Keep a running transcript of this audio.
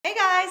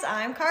guys,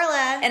 I'm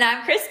Carla. And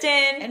I'm Kristen.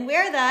 And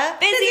we're the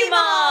Busy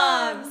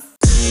Moms.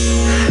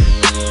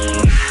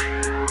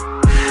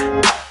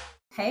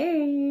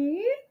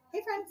 Hey.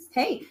 Hey, friends.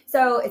 Hey.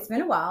 So it's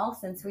been a while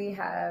since we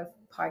have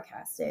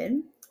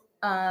podcasted.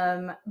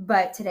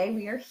 But today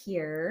we are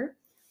here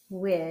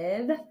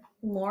with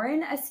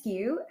Lauren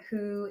Askew,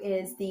 who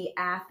is the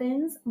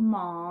Athens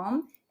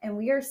mom. And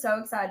we are so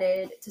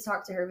excited to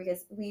talk to her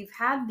because we've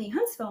had the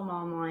Huntsville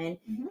mom on,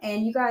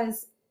 and you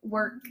guys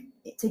work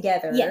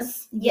together.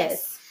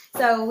 Yes.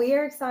 So we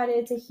are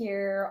excited to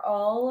hear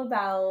all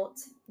about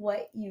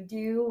what you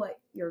do, what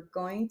you're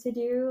going to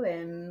do,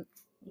 and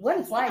what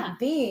it's like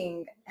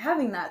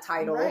having that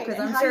title. Right, Because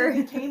and I'm how sure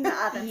you became the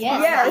Athens Yes.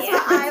 mom. Yes.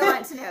 That's what I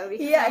want to know,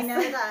 because Yes.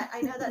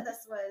 I know that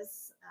this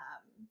was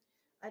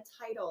a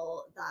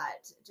title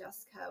that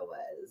Jessica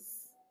was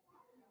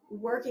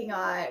working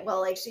on.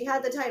 Well, like, she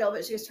had the title,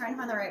 but she was trying to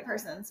find the right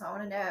person. So I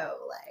want to know,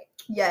 like,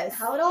 yes,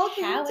 how it all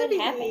came How to it be.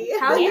 happened.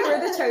 how you were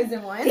the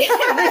chosen one. The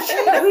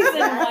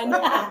chosen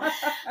one.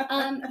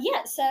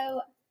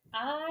 So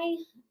I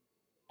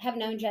have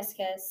known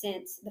Jessica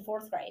since the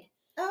 4th grade.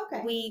 Oh,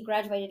 okay. We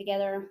graduated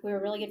together. We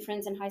were really good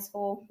friends in high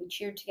school. We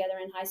cheered together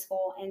in high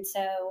school. And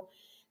so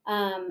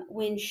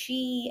when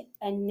she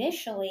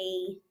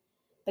initially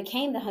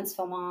became the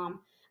Huntsville mom,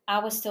 I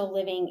was still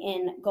living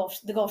in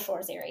the Gulf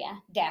Shores area,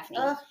 Daphne.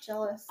 Oh,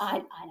 jealous. I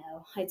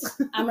know.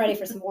 I'm ready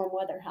for some warm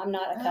weather. I'm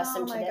not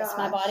accustomed to this.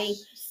 My body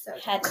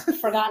had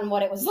forgotten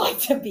what it was like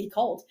to be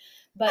cold.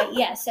 But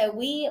yeah, so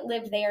we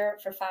lived there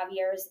for 5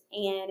 years.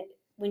 And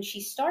when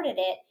she started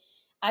it,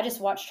 I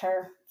just watched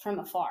her from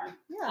afar.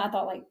 Yeah. I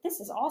thought, like,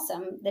 this is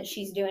awesome that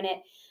she's doing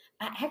it.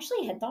 I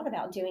actually had thought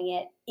about doing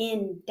it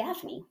in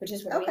Daphne, which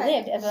is where we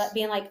lived, about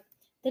being like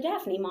the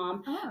Daphne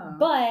mom. Oh.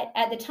 But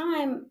at the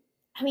time,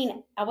 I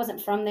mean, I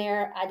wasn't from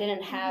there. I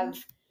didn't have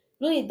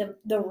really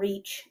the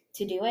reach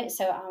to do it.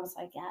 So I was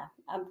like, yeah,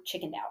 I'm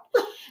chickened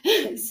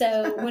out.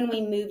 So when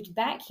we moved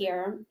back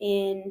here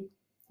in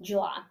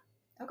July,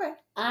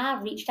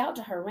 I reached out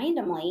to her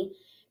randomly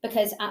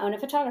because I own a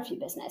photography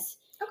business.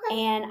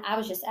 Okay. And I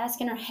was just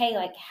asking her, hey,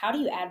 like, how do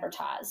you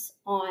advertise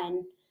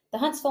on the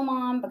Huntsville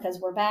mom? Because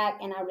we're back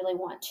and I really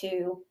want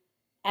to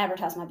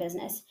advertise my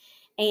business.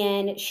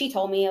 And she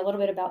told me a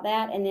little bit about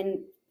that. And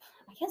then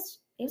I guess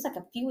it was like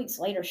a few weeks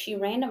later, she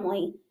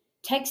randomly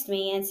texted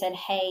me and said,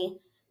 hey,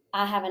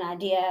 I have an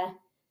idea.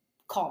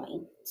 Call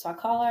me. So I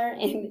call her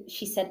and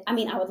she said, I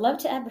mean, I would love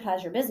to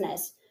advertise your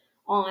business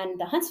on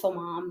the Huntsville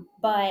mom,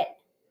 but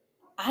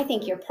I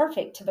think you're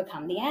perfect to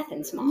become the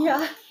Athens mom.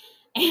 Yeah.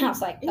 And I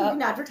was like, you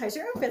can advertise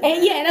your own business.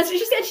 And yeah, that's what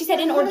she said. She said,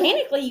 and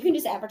organically, you can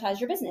just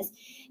advertise your business.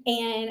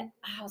 And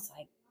I was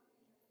like,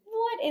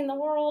 what in the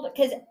world?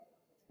 Because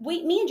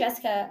me and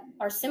Jessica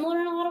are similar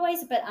in a lot of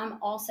ways, but I'm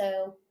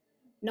also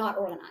not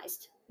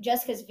organized.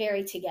 Jessica's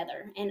very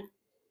together, and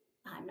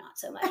I'm not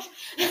so much.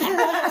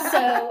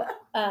 So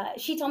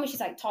she told me,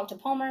 she's like, talk to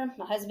Palmer,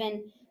 my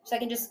husband. She's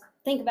like, and just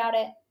think about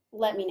it.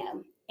 Let me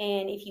know.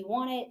 And if you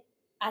want it,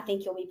 I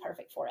think you'll be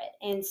perfect for it.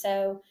 And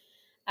so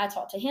I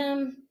talked to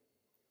him.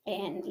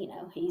 And, you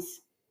know,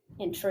 he's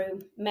in true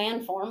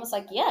man form. I was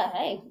like, yeah,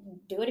 hey,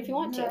 do it if you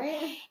want to.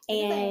 Right.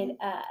 And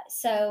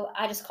so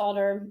I just called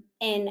her.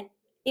 And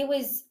it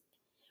was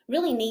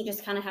really neat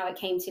just kind of how it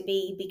came to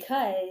be,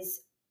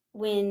 because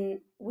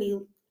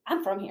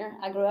I'm from here.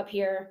 I grew up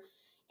here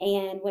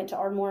and went to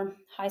Ardmore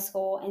High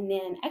School and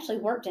then actually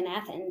worked in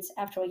Athens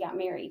after we got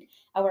married.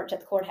 I worked at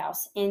the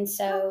courthouse. And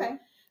so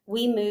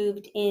we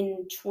moved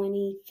in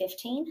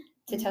 2015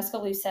 to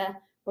Tuscaloosa.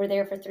 We're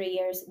there for 3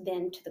 years,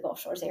 then to the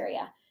Gulf Shores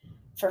area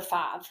for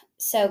 5.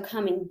 So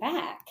coming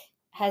back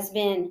has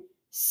been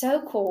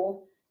so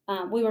cool.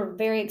 We were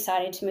very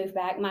excited to move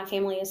back. My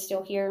family is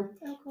still here,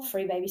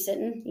 free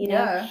babysitting, you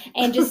know,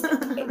 and just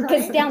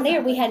because down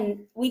there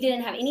we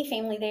didn't have any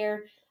family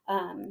there.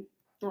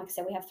 Like I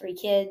said, we have 3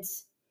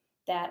 kids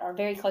that are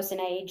very close in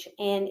age,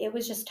 and it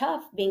was just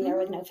tough being there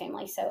with no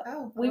family.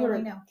 So we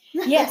know.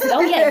 Yes,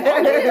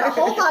 a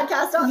whole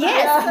podcast on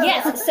that.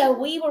 Yes. So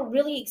we were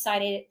really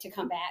excited to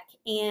come back,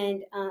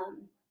 and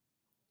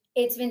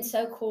it's been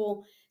so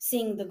cool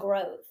seeing the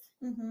growth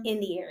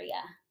in the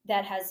area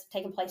that has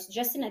taken place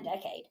just in a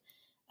decade.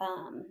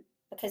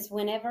 Because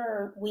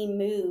whenever we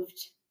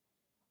moved,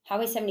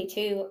 Highway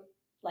 72,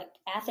 like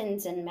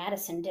Athens and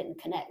Madison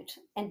didn't connect,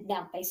 and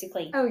now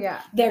basically,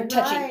 they're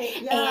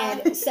touching,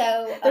 and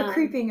so they're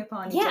creeping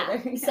upon each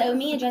other. Yeah. So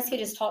me and Jessica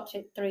just talked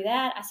through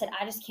that. I said,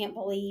 I just can't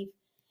believe.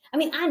 I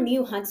mean, I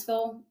knew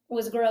Huntsville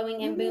was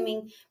growing and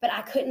booming, but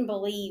I couldn't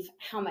believe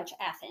how much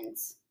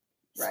Athens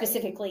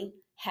specifically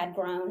had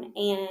grown.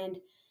 And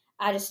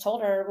I just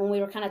told her when we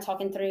were kind of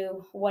talking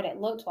through what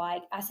it looked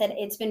like, I said,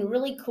 it's been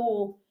really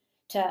cool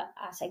to,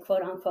 I say,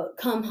 quote unquote,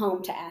 come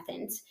home to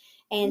Athens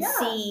and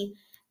see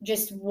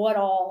just what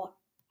all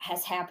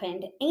has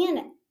happened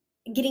and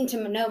getting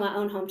to know my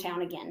own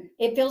hometown again.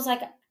 It feels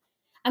like,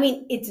 I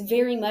mean, it's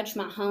very much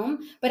my home,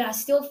 but I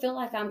still feel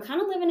like I'm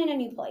kind of living in a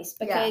new place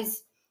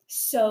because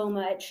so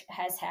much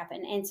has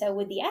happened. And so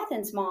with the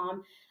Athens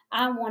mom,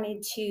 I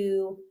wanted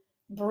to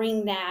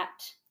bring that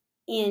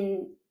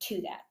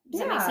into that.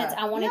 Does that make sense?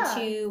 I wanted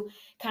to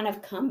kind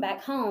of come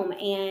back home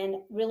and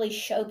really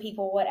show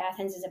people what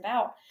Athens is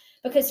about.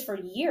 Because for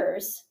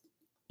years,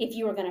 if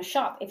you were going to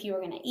shop, if you were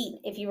going to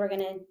eat, if you were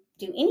going to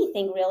do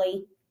anything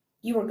really,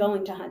 you were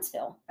going to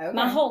Huntsville. Okay.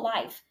 My whole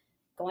life,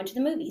 going to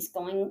the movies,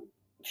 going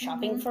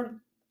shopping for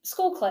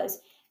school clothes,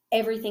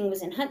 everything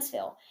was in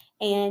Huntsville.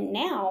 And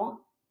now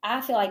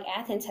I feel like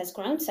Athens has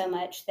grown so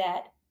much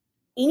that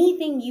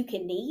anything you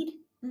can need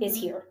is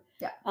here.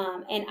 Yeah.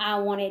 And I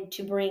wanted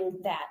to bring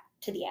that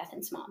to the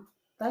Athens mom.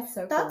 That's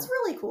so cool. That's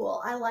really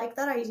cool. I like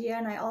that idea.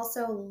 And I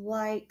also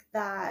like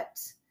that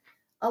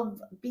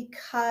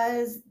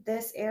because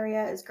this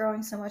area is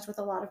growing so much with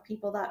a lot of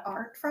people that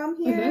aren't from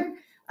here,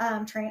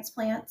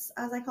 transplants,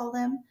 as I call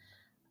them,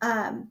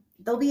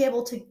 they'll be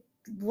able to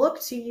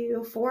look to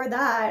you for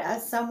that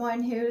as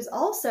someone who's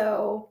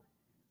also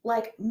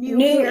like new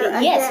here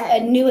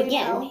again. New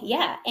again.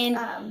 Yeah.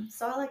 And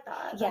so I like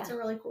that. That's a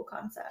really cool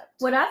concept.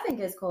 What I think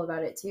is cool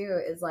about it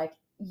too is like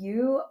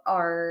you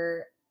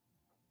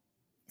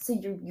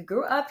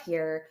grew up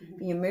here,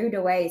 you moved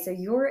away, so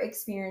you're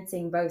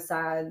experiencing both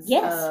sides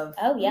of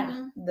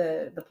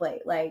the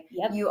plate. Like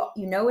you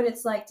know what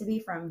it's like to be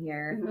from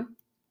here,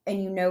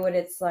 and you know what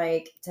it's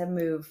like to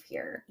move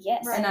here.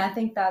 Yes. And I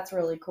think that's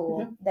really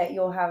cool that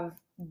you'll have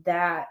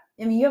that.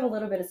 I mean, you have a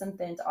little bit of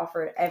something to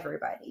offer to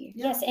everybody.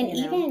 Yes, and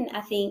even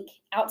I think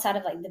outside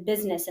of like the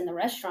business and the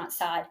restaurant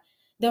side,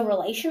 the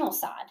relational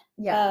side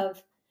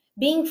of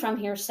being from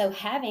here, so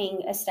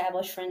having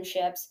established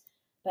friendships,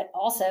 but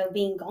also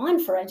being gone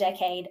for a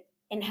decade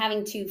and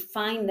having to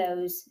find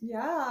those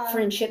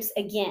friendships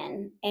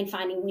again and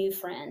finding new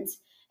friends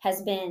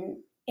has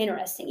been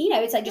interesting. You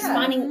know, it's like just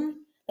finding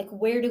like,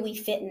 where do we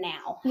fit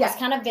now? It's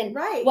kind of been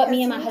what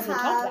me and my husband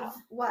talked about.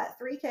 What,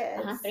 3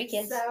 kids? 3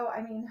 kids. So,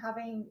 I mean,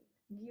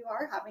 you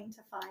are having to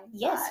find.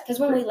 Yes, because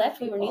when we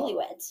left, we were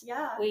newlyweds.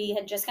 Yeah. We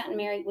had just gotten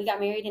married. We got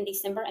married in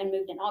December and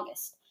moved in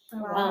August.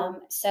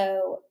 Wow.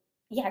 So,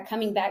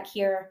 coming back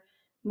here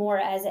more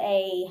as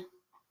a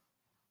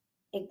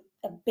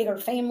bigger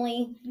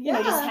family, you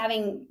know, just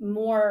having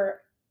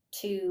more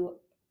to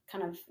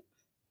kind of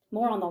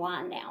more on the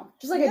line now.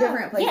 Just like a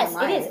different place in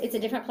life. Yes, it is. It's a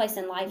different place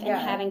in life, and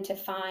having to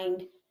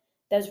find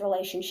those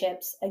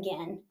relationships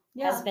again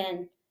has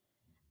been,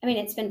 I mean,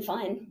 it's been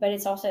fun, but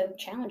it's also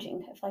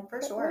challenging. Of like,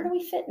 for sure, where do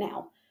we fit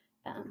now?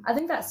 I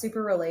think that's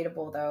super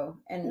relatable though.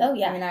 And I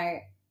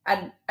mean,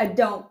 I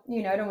don't,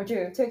 you know, I don't want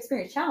you to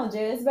experience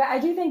challenges, but I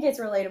do think it's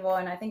relatable.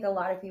 And I think a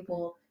lot of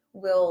people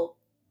will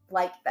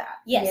like that.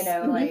 Yes. You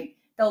know, like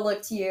they'll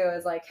look to you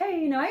as like, hey,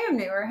 you know, I am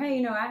new, or hey,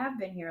 you know, I have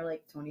been here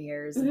like 20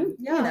 years. And,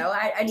 you know,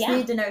 I just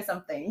need to know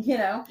something, you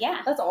know?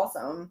 Yeah. That's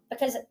awesome.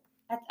 Because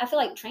I feel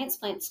like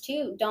transplants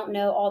too don't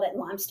know all that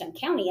Limestone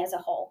County as a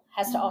whole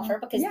has to offer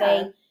because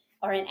they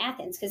are in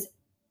Athens. Because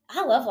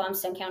I love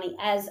Limestone County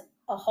as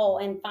a whole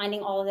and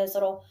finding all of those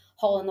little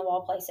hole in the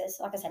wall places.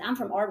 Like I said, I'm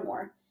from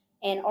Ardmore,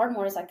 and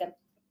Ardmore is like a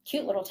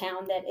cute little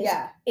town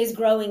that is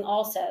growing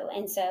also.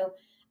 And so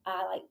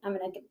I'm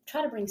going to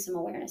try to bring some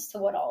awareness to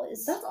what all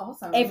is. That's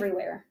awesome.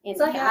 Everywhere.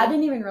 It's like, I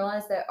didn't even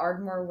realize that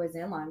Ardmore was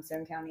in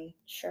Limestone County.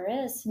 Sure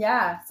is.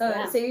 Yeah. So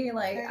see,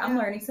 like, I'm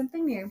learning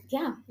something new.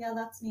 Yeah. Yeah,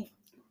 that's neat.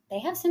 They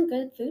have some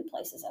good food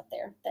places up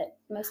there that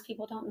most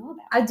people don't know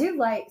about. I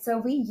do so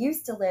we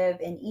used to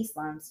live in East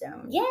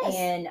Limestone. Yes.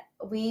 And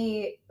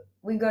we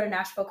go to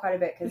Nashville quite a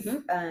bit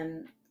because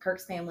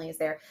Kirk's family is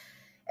there.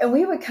 And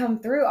we would come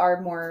through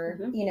Ardmore,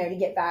 you know, to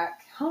get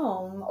back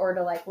home or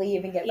to like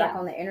leave and get back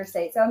on the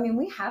interstate. So, I mean,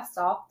 we have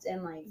stopped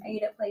and like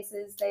ate at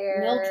places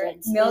there.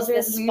 Mildred's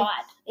is the spot.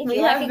 If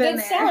you like a good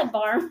salad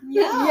bar.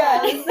 Yes.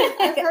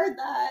 I've heard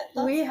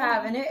that. We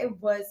have, and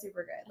it was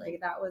super good. Like,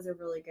 that was a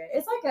really good,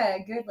 it's like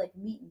a good like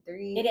meet and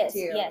greet. It is,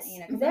 too, yes. You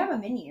know, because they have a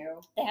menu.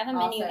 They have a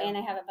menu and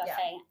they have a buffet.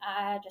 Yeah.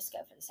 I just go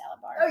for the salad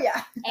bar. Oh,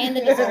 yeah. And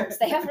the desserts.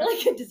 They have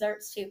really good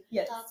desserts too.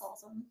 Yes. That's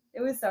awesome.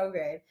 It was so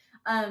good.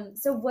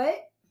 So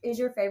what is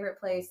your favorite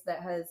place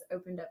that has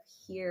opened up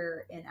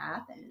here in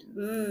Athens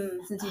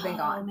since you've been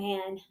gone? Oh,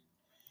 man.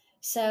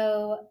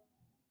 So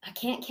I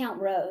can't count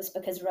Rose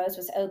because Rose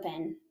was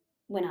open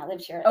when I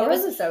lived here. Oh,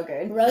 Rose is so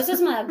good. Rose was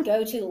my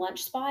go-to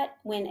lunch spot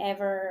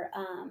whenever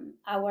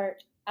I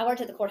worked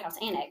at the courthouse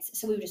annex.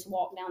 So we would just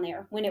walk down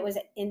there when it was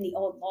in the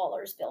old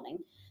Lawler's building.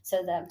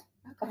 So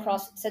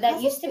across, so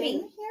that used to be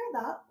here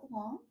that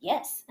long.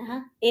 Yes.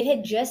 It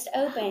had just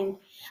opened.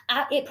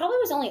 It probably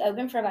was only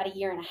open for about a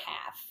year and a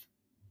half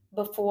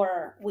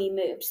before we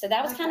moved. So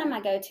that was kind of my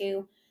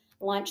go-to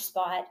lunch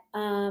spot.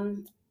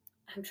 I'm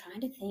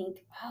trying to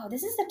think. Oh,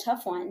 this is a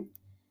tough one.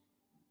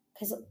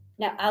 Because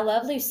now I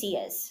love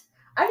Lucia's.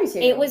 I do too.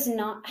 It was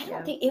not, I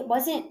don't think, it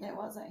wasn't.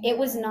 It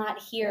was not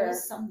here. It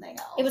was something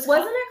else.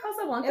 Wasn't it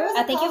Casablanca?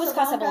 I think it was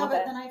Casablanca.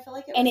 But then I feel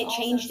like it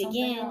changed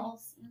again.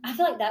 Else. I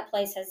feel like that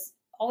place has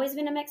always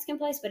been a Mexican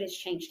place, but it's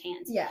changed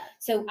hands. Yeah.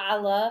 So I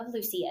love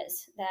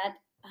Lucia's. That,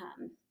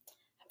 I'm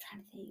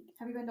trying to think.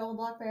 Have you been to Old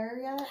Black Bear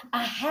yet?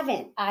 I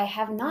haven't. I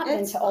have not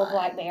been to Old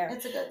Black Bear.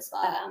 It's a good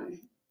spot.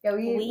 Yeah,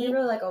 we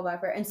really like Old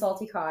Black Bear and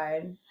Salty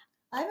Cod.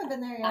 I haven't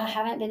been there yet. I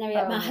haven't been there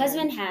yet. Oh, My man.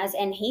 husband has,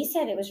 and he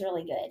said it was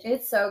really good.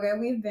 It's so good.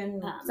 We've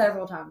been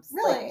several times.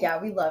 Really? Like,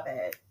 yeah, we love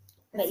it.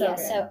 But It's yeah, good.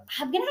 so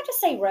I'm gonna have to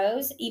say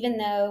Rose, even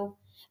though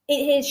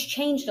it has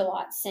changed a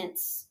lot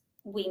since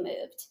we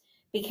moved,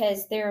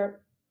 because their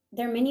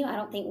menu I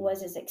don't think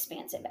was as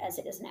expansive as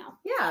it is now,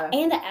 yeah,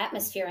 and the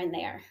atmosphere in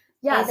there.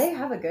 yeah, is- they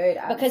have a good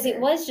atmosphere. Because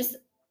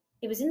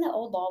it was in the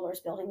old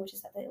Lawlor's building, which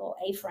is that little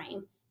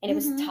A-frame, and it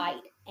was Mhm.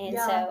 tight. And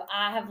Yeah. so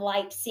I have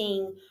liked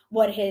seeing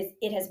what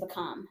it has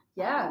become.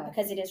 Yeah.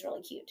 Because it is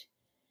really cute.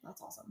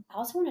 That's awesome. I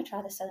also want to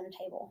try the Southern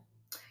Table.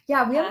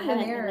 Yeah, we I haven't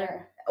been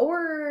there.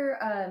 Or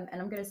and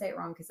I'm gonna say it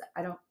wrong because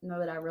I don't know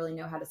that I really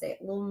know how to say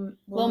it. Lil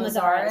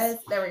Mazzaras.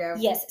 There we go.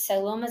 Yes,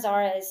 so Lil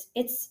Mazzaras,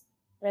 it's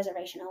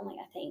reservation only,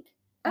 I think.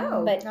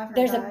 Oh, But I've heard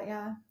there's that,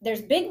 yeah.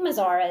 there's big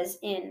Mazzaras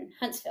in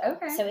Huntsville.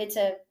 Okay. So it's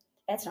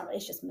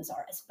just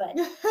Mazzaras, but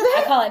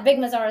I call it Big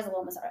Mazzaras,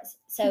 Little Mazzaras.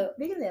 So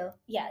big and little.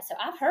 yeah, so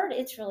I've heard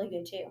it's really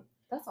good too.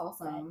 That's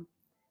awesome.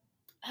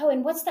 Oh,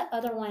 and what's the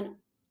other one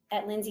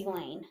at Lindsay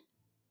Lane?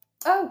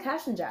 Oh,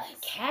 Cash and Jacks.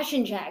 Cash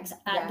and Jacks.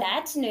 Yeah.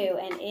 That's new,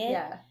 and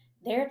Yeah.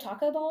 their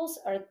taco bowls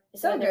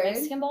So their good.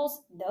 Mexican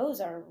bowls.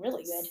 Those are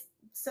really good.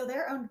 So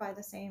they're owned by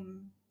the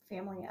same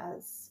family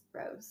as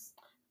Rose.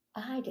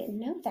 I didn't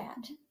know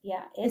that.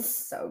 Yeah, It's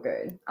so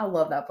good. I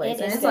love that place.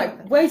 It And is it's good.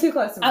 like way too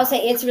close to my I'll house.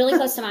 say it's really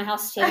close to my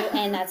house too,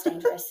 and that's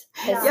dangerous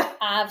because Yeah.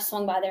 I've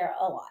swung by there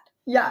a lot.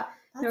 Yeah.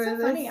 That's No, so it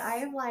funny. is- I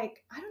don't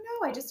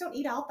know. I just don't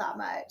eat out that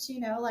much.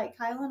 Like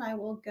Kyle and I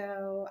will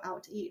go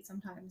out to eat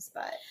sometimes,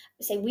 but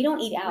Say we don't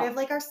eat we out. have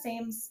like our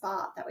same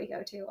spot that we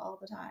go to all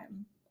the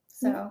time.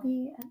 So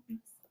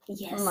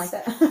Yes. Something like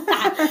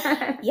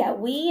that. Yeah,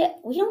 we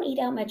don't eat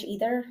out much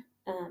either,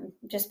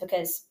 just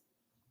because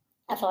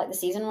I feel like the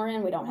season we're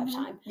in, we don't have Mhm.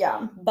 time.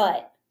 Yeah.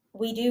 But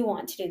we do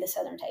want to do the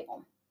Southern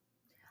Table.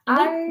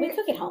 And we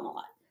cook at home a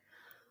lot.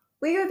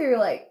 We go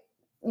through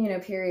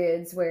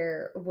periods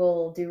where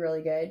we'll do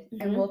really good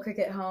and Mhm. we'll cook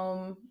at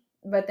home,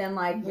 but then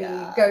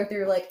Yeah. we go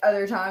through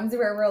other times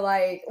where we're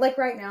like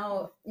right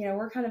now,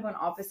 we're kind of on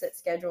opposite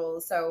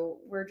schedules, so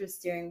we're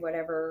just doing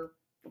whatever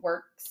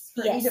works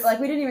for Yes. each.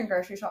 We didn't even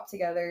grocery shop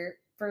together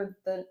for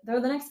the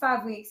next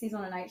 5 weeks. He's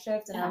on a night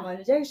shift and I'm Oh. on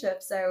a day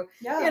shift, so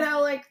yeah.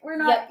 we're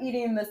not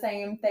eating the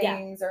same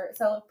things, or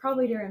so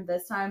probably during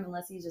this time,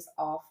 unless he's just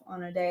off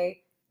on a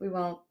day, we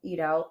won't eat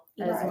out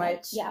as Right.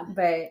 much. Yeah.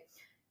 But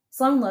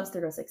Sloan loves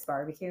 306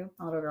 barbecue,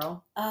 my little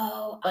girl.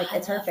 Oh,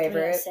 It's her love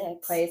favorite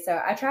 306. place. So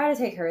I try to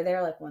take her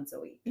there once a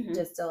week, Mhm.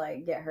 just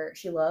to get her.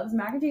 She loves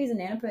mac and cheese and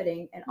banana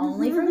pudding, and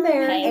only from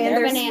there. Hey, and their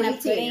their banana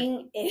sweet tea.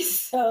 pudding is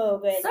so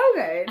good. So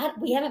good.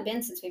 We haven't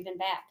been since we've been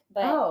back,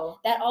 but Oh,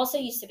 that also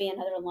used to be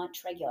another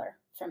lunch regular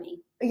for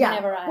me. yeah.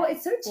 Whenever I Well,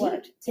 it's so cheap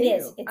worked. too. It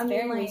is. It's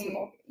very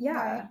reasonable.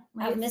 Yeah.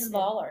 I've it's missed so good.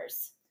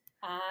 Lawlor's.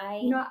 I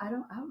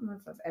don't know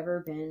if I've ever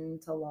been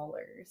to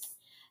Lawlor's.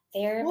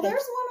 Well,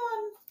 there's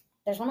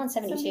one one on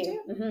 72,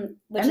 72?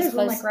 which And is there's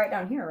one close. right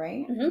down here,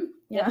 right? Mhm.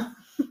 Yeah.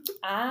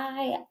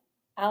 I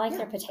like Yeah.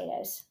 their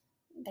potatoes.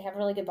 They have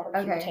really good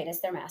barbecue Okay. potatoes.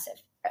 They're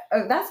massive.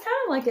 Oh, that's kind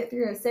of like at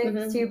 306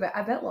 Mhm. too, but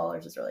I bet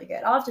Lawlor's is really good.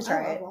 I'll have to on.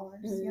 try I it. love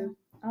Lawlor's, Mhm. yeah.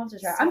 I'll have to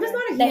try it. So I'm just good.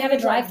 not a They have a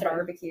huge, drive-thru.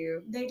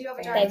 barbecue. They do have a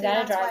They've drive-thru. They've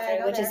got a that's why I drive-through,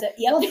 go which there.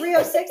 is Well,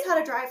 306 had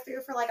a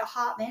drive-through for a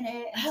hot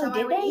minute, and Oh, so I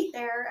did would they? eat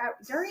there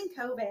during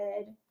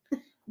COVID.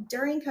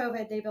 During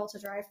COVID, they built a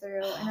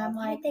drive-through, and I'm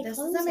Why like, did they this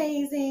close is it?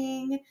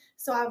 amazing.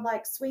 So I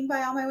would swing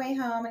by on my way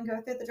home and go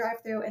through the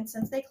drive-through. And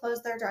since they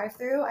closed their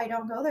drive-through, I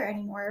don't go there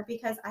anymore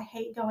because I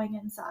hate going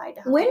inside.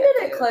 To have When to did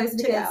get it food close? to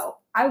Because go.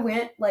 I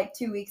went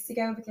 2 weeks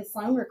ago because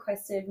Sloan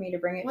requested me to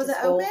bring it Was to it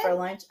school open? for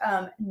lunch.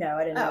 No,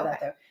 I didn't know Oh, that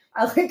though.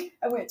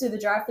 I went to the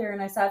drive-thru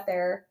and I sat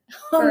there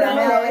Oh, for a no.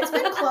 minute. It's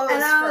been closed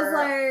and I was for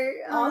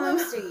like,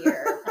 almost a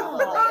year,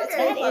 probably. It's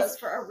Okay. been closed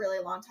for a really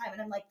long time,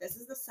 and I'm like, this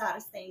is the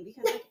saddest thing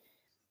because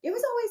it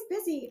was always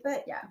busy,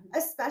 but Yeah.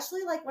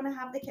 especially when I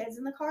have the kids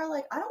in the car, I don't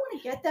want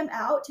to get them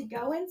out to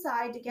go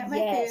inside to get my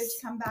food Yes.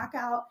 to come back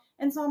out,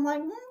 and so I'm like,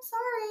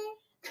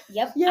 sorry.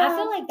 Yep. Yeah, I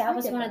feel like that I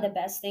was get one of that. the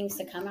best things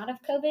to come out of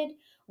COVID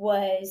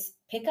was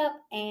pickup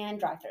and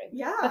drive-through.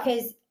 Yeah,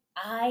 Because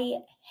I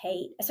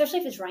hate, especially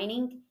if it's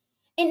raining.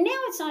 And now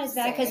it's not as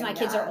bad because Same, my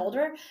kids are yeah.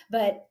 older.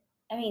 But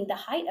I mean, the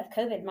height of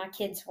COVID, my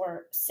kids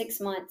were 6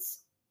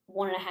 months,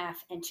 1.5,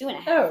 and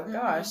 2.5. Oh Mhm.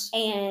 gosh.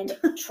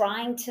 And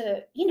trying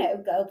to,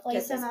 go get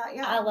places. them out.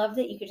 Yeah, I love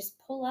that you could just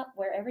pull up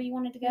wherever you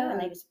wanted to go and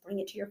Yeah. they just bring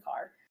it to your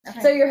car.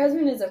 So your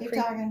husband is Keep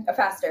talking. a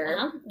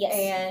pastor, Yes.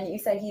 and you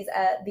said he's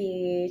at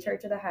the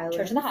Church of the Highlands.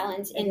 Church of the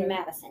Highlands in Okay.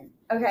 Madison.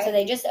 Okay. So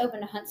they just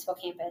opened a Huntsville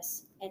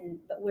campus,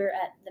 but we're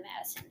at the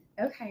Madison.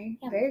 Okay,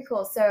 Yeah. very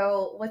cool.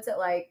 So, what's it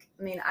like?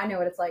 I mean, I know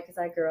what it's like because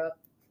I grew up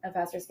a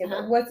pastor's kid. But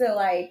Uh-huh. what's it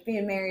like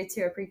being married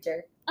to a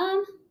preacher?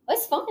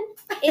 It's fun.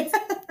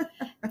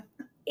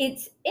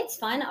 It's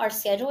fun. Our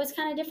schedule is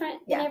kind of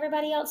different than Yeah.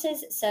 everybody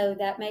else's, so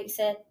that makes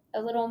it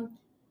a little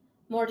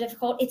more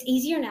difficult. It's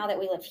easier now that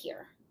we live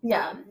here.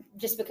 Yeah.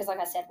 Just because, like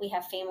I said, we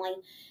have family.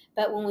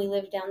 But when we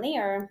lived down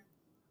there,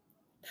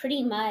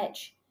 pretty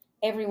much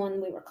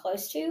everyone we were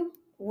close to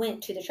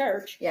went to the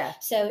church. Yeah.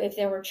 So if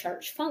there were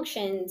church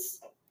functions,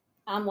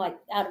 I'm out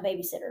of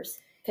babysitters.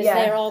 because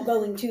they're all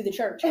going to the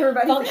church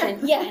Everybody's function.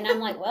 there. Yeah, and I'm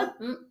like, well,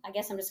 I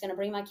guess I'm just going to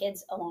bring my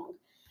kids along.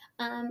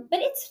 But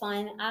it's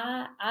fun.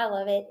 I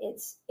love it.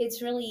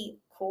 It's really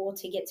cool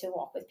to get to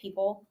walk with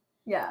people.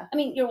 Yeah. I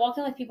mean, you're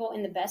walking with people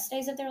in the best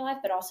days of their life,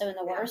 but also in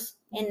the Yeah. worst.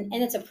 And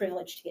it's a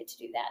privilege to get to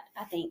do that,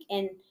 I think.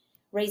 And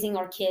raising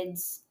our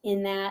kids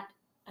in that,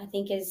 I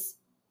think,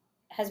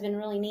 has been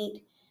really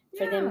neat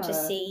for them to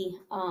see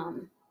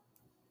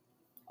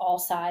all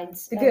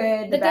sides. The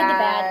good, the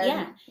bad.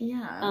 Yeah.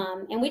 Yeah.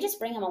 And we just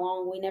bring them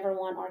along. We never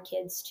want our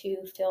kids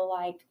to feel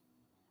like,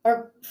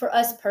 or for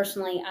us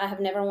personally, I have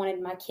never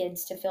wanted my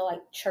kids to feel like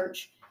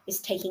church is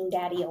taking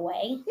daddy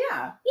away.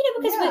 Yeah.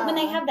 Because when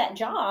they Yeah. have that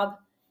job,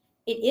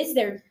 it's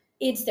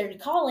their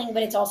calling,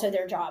 but it's also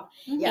their job.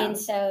 Yeah. And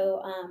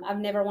so I've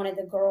never wanted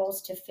the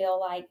girls to feel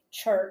like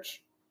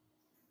church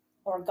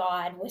or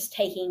God was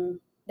taking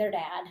their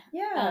dad.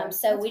 Yeah.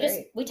 So that's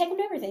we take them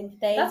to everything.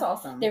 That's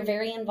awesome. They're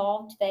very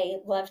involved. They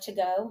love to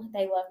go.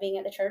 They love being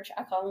at the church.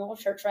 I call them little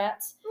church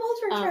rats. Little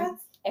church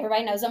rats.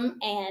 Everybody knows them,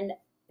 and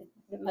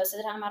most of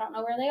the time I don't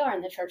know where they are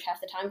in the church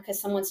half the time because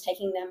someone's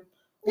taking them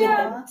with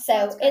them. So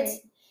that's great.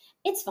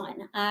 it's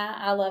fun.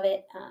 I love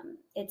it.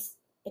 It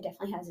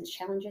definitely has its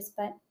challenges,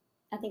 but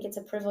I think it's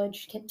a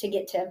privilege to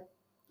get to,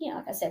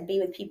 like I said, be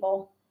with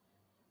people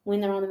when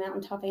they're on the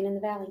mountaintop and in the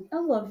valley. I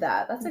love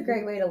that. That's a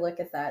great way to look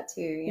at that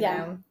too. You Yeah.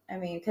 know, I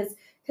mean, because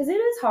it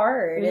is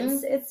hard.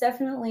 Mhm. It's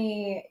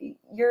definitely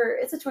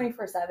it's a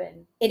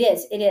 24/7. It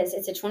is.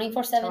 It's a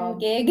 24/7 Job.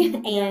 gig, Yeah.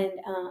 and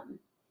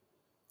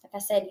like I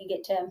said, you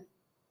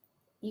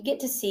get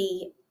to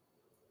see.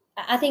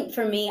 I think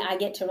for me, I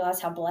get to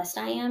realize how blessed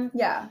I am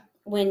Yeah.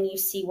 when you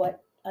see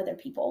what other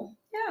people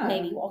Yeah.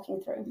 may be walking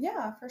through.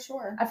 Yeah, for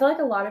sure. I feel like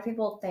a lot of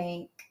people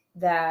think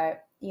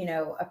that,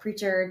 a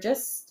preacher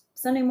just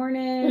Sunday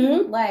morning,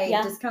 Mhm.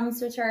 Yeah. just comes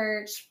to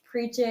church,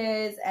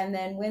 preaches, and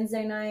then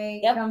Wednesday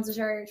night Yep. comes to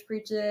church,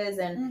 preaches,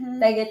 and Mhm.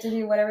 they get to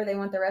do whatever they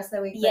want the rest of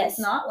the week. But Yes. it's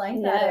not like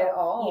No, that at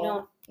all. you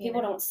don't.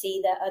 People know? don't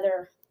see the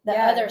other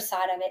Yeah. other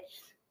side of it,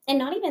 and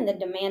not even the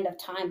demand of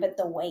time, but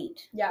the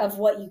weight Yeah. of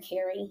what you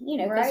carry.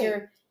 Because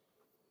Right.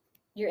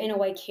 you're in a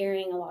way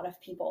carrying a lot of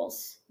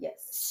people's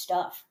Yes.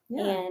 stuff,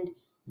 Yeah. and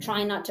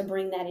trying not to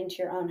bring that into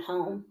your own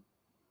home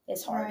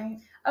is hard. Right.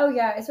 Oh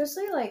yeah,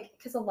 especially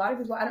because a lot of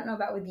people, I don't know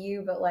about with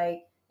you, but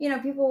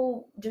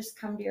people just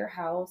come to your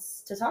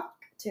house to talk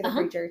to the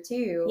preacher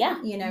too. Yeah.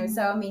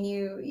 So I mean,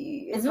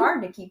 it's Mhm.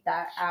 hard to keep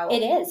that out.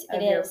 It is.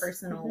 Of It your is.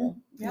 personal,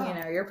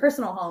 Yeah. your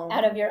personal home.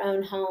 Out of your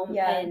own home.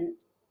 Yeah. And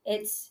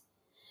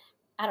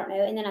I don't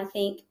know. And then I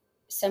think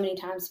so many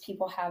times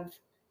people have,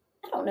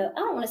 I don't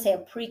want to say a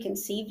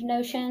preconceived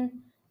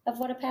notion of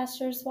what a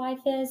pastor's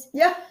wife is,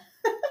 Yeah.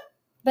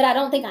 but I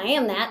don't think I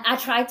am that. I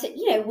try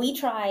to, we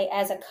try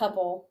as a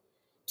couple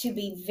to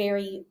be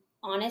very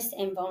honest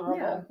and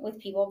vulnerable with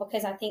people,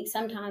 because I think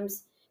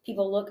sometimes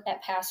people look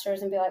at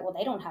pastors and be like, well,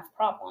 they don't have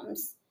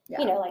problems.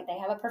 Yeah. Like they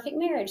have a perfect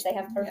marriage, they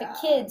have perfect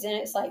Yeah. kids. And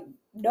it's like,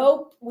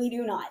 nope, we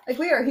do not. Like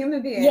we are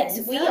human beings.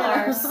 Yes, we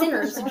Yeah. are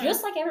sinners Sure.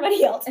 just like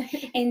everybody else.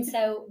 And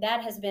so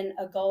that has been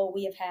a goal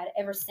we have had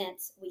ever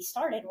since we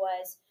started,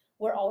 was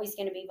we're always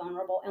going to be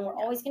vulnerable, and we're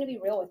always going to be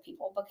real with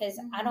people, because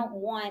I don't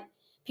want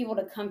people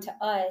to come to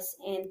us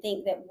and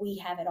think that we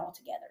have it all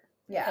together.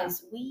 Yeah.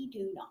 Because we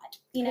do not.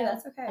 Yeah,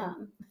 that's okay.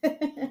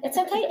 It's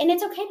okay. And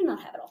it's okay to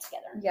not have it all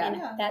together. Yeah. And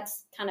Yeah.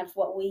 that's kind of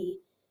what we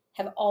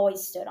have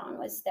always stood on,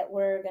 was that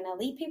we're going to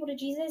lead people to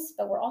Jesus,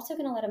 but we're also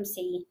going to let them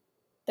see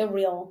the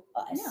real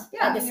us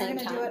Yeah. at the And you're same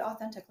gonna time. do it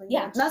authentically.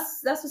 Yeah. which-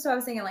 That's what I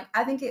was thinking.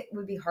 I think it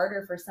would be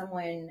harder for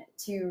someone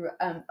to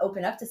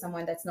open up to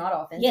someone that's not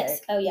authentic.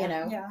 Yes. Oh,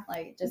 yeah.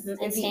 Yeah. Just Mhm. it'd And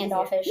be easier.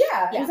 standoffish.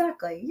 Yeah, Yeah.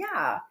 exactly.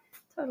 Yeah,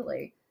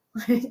 totally.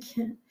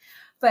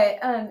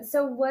 But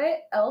so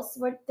what else?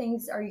 What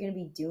things are you going to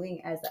be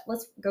doing as that?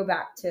 Let's go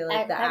back to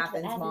Back the to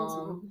Athens Athens mom.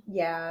 mom.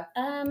 Yeah.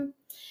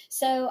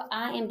 So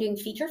I am doing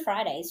Feature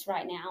Fridays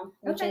right now,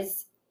 which Okay.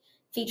 is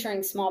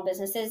featuring small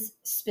businesses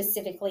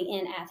specifically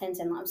in Athens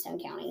and Limestone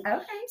County.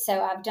 Okay.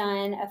 So I've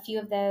done a few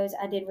of those.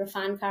 I did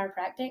Refined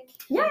Chiropractic.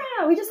 Yeah,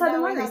 we just had Yeah,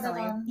 them we on had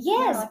recently. them on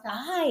Yes, the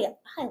podcast.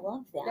 I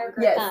love them. They're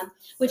great. Yes.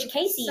 Which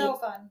Casey, So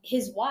fun.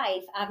 his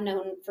wife, I've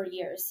known for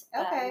years.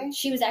 Okay.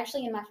 She was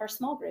actually in my first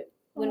small group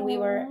when we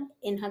were Aw.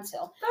 in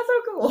Huntsville. That's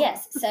so cool.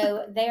 Yes,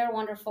 so they are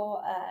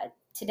wonderful.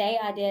 Today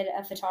I did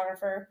a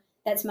photographer.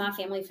 That's my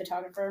family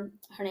photographer.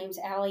 Her name's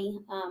Allie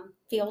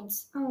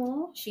Fields.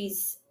 Oh.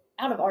 She's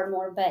out of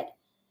Ardmore, but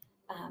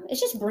it's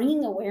just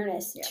bringing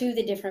awareness Yeah. to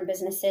the different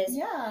businesses.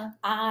 Yeah.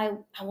 I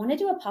want to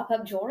do a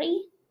pop-up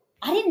jewelry.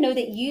 I didn't know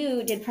that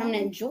you did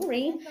permanent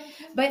jewelry,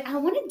 but I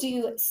want to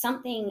do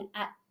something,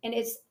 and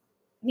it's,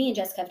 me and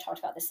Jessica have talked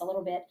about this a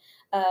little bit,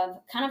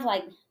 of kind of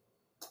like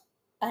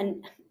I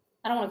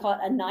don't want to call it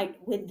a night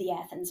with the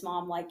Athens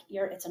mom, like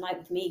it's a night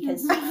with me,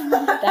 because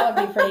that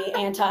would be pretty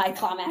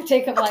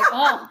anticlimactic of like,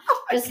 oh,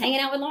 just hanging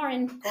out with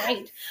Lauren,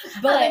 great.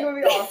 But I think it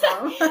would be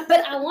awesome.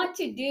 but I want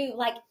to do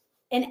like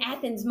an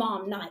Athens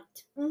mom night,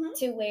 Mhm.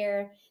 to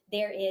where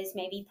there is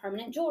maybe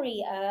permanent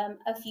jewelry,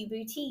 a few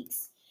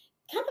boutiques,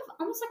 kind of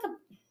almost like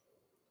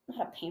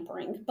not a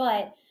pampering,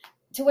 but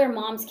to where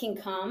moms can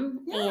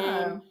come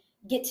Yeah. and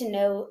get to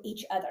know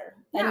each other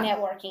and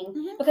networking.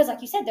 Mhm. Because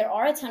like you said, there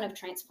are a ton of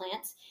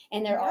transplants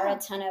and there are Yeah. a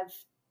ton of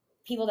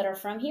people that are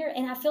from here.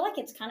 And I feel like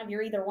it's kind of,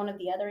 you're either one of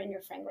the other in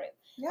your friend group.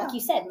 Yeah. Like you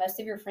said, most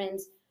of your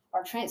friends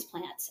are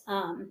transplants.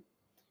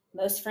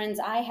 Most friends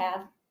I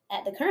have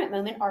at the current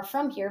moment are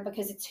from here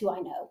because it's who I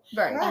know.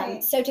 Right.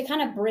 Right. So to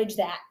kind of bridge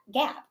that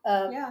gap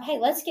of, Yeah. hey,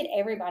 let's get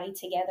everybody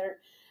together,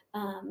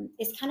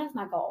 is kind of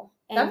my goal.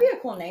 And That'd be a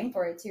cool name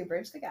for it too.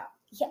 Bridge the gap.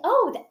 yeah,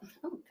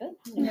 good.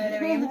 You know what I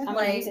mean? I'm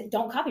gonna use it.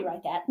 Don't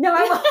copyright that. No,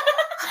 I won't.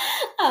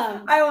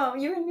 Um, I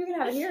won't. You can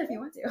have it here if you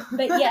want to.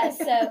 but yeah,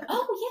 so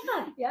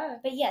Yeah.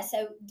 but yeah,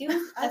 so do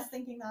I was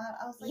thinking that.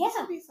 I was like, Yeah, this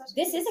would be such a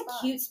this cute is a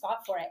spot. cute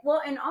spot for it.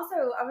 Well, and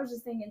also I was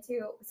just thinking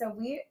too. So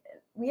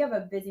we have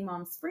a Busy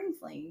Mom Spring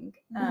Fling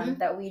Mhm.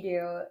 that we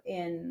do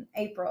in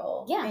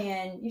April. Yeah.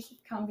 And you should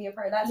come be a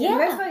part of that too. Yeah.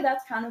 Basically,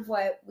 that's kind of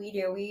what we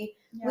do. We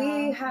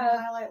have-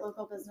 highlight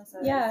local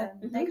businesses. Yeah.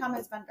 And they come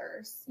as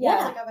vendors. Yeah.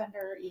 It's like a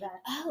vendor event.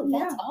 Oh,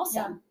 that's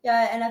awesome.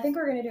 Yeah, and I think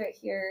we're gonna do it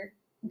here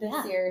this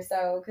Yeah. year.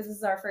 So because this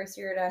is our first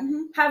year to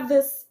Mhm. have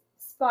this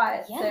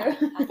spot. Yeah,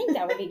 So. I think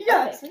that would be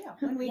Yeah. perfect. So yeah,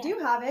 when we Yeah. do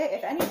have it,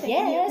 if anything,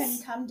 Yes. you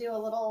can come do a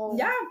little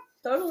Yeah,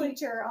 totally.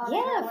 feature on it.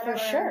 Yeah, or for whatever.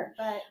 sure.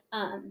 But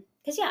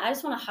Because I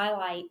just want to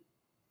highlight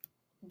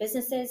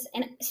businesses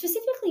and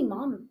specifically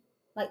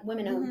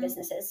women-owned Mhm.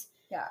 businesses.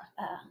 Yeah.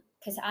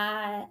 Because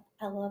I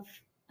love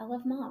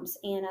moms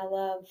and I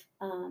love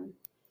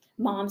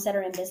moms that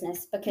are in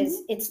business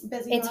because it's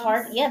busy it's moms.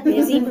 hard. Yeah,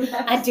 busy.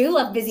 I do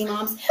love busy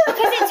moms because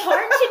it's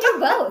hard to do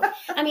both.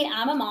 I mean,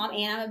 I'm a mom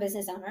and I'm a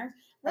business owner.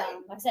 Right.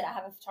 Like I said, I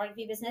have a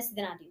photography business,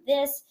 then I do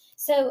this.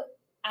 So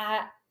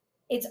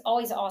it's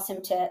always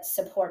awesome to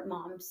support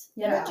moms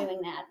that Yeah. are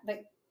doing that, but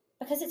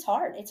because it's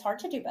hard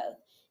to do both.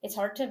 It's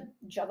hard to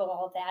juggle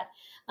all of that.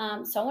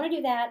 So I want to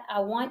do that. I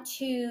want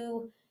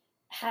to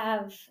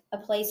have a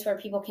place where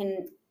people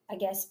can, I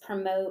guess,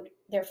 promote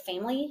their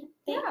family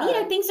thing. Yeah. You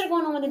know, things that are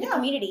going on within the Yeah.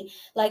 community.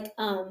 Like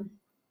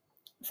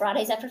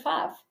Fridays after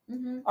 5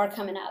 Mhm. are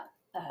coming up.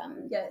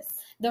 Yes.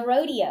 The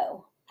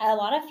rodeo. A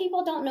lot of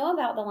people don't know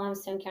about the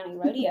Limestone County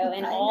Rodeo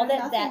and I all know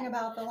that. nothing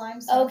about the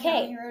Limestone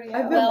Okay. County Rodeo.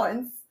 I've been Well,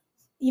 once.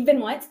 You've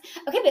been once?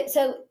 Okay, but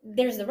so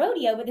there's the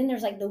rodeo, but then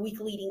there's like the week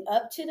leading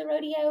up to the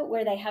rodeo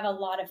where they have a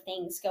lot of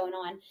things going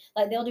on.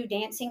 Like they'll do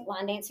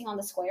line dancing on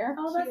the square.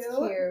 Oh, that's Cute.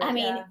 cute. I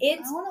mean, yeah.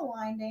 it's, I want a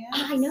line dance.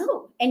 I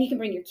know. And you can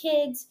bring your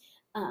kids,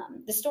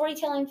 the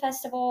storytelling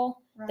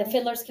festival, the Right.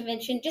 Fiddlers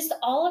Convention, just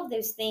all of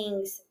those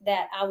things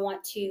that I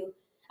want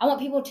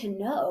people to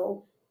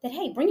know that,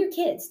 hey, bring your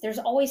kids. There's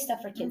always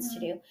stuff for kids to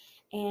do.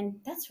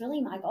 And that's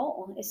really my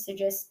goal, is to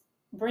just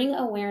bring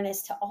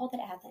awareness to all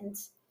that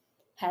Athens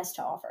has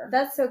to offer.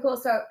 That's so cool.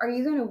 So are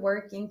you going to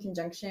work in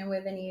conjunction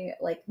with any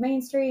like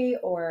Main Street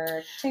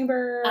or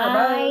Chamber? Or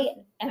I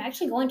both? am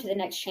actually going to the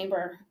next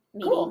chamber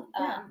meeting. Cool,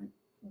 yeah.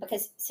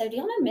 Because, so do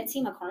y'all know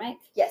Mitzi McCormick?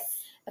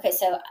 Yes. Okay,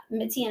 so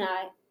Mitzi and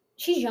I,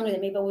 she's younger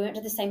than me, but we went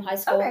to the same high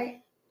school.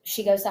 Okay.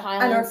 She goes to I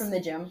Highlands. know her from the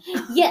gym.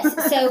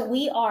 Yes, so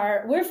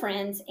we're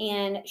friends,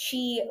 and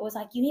she was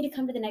like, you need to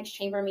come to the next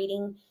chamber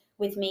meeting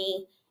with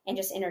me and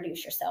just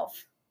introduce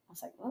yourself. I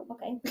was like, oh,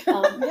 okay.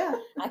 Yeah.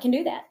 I can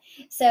do that.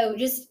 So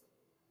just,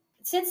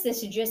 since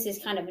this just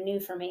is kind of new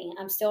for me,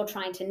 I'm still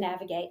trying to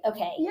navigate,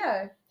 okay,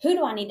 Yeah. who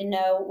do I need to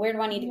know? Where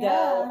do I need to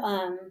Yeah.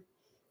 go?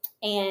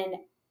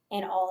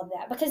 And all of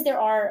that. Because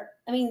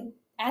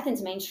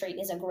Athens Main Street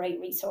is a great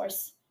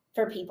resource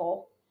for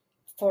people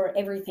for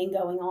everything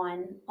going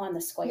on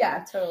the square.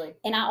 Yeah, totally.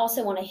 And I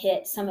also want to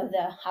hit some of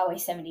the Highway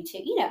 72.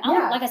 You know,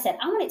 like I said,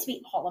 I want it to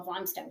be all of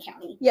Limestone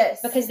County.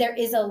 Yes. Because there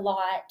is a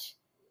lot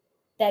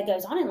that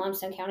goes on in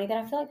Limestone County that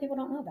I feel like people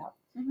don't know about.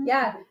 Mhm.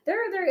 Yeah,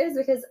 there is,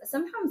 because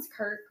sometimes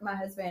Kirk, my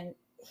husband,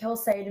 he'll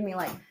say to me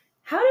like,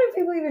 how did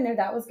people even know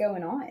that was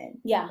going on?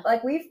 Yeah.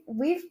 Like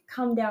we've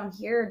come down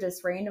here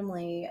just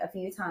randomly a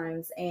few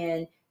times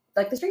and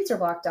like the streets are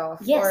blocked off.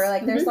 Yes. Or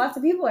like there's Mhm. lots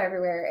of people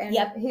everywhere. And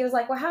Yep. he was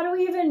like, well, how do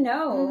we even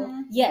know,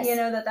 Mhm. Yes. you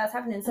know, that's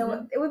happening? So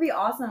Mhm. it would be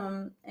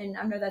awesome. And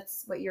I know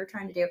that's what you're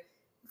trying to do,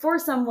 for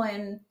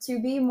someone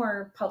to be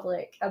more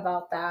public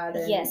about that.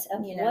 And, Yes,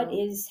 of you know, what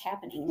is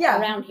happening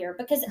Yeah. around here,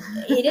 because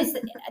it is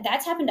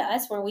that's happened to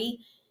us where we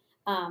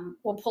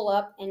will pull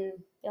up and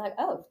be like,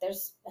 oh,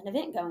 there's an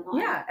event going on.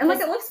 yeah. And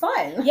like, it looks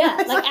fun. Yeah,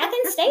 like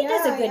Athens State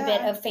does a Yeah, good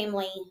bit yeah. of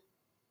family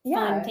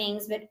fun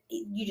things, but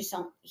you just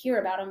don't hear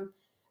about them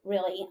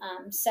really.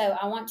 So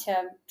I want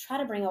to try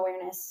to bring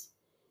awareness.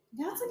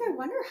 Yeah, it's like I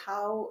wonder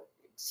how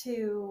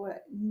to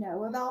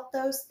know about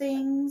those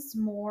things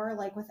more,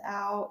 like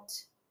without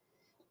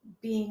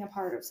being a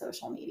part of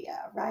social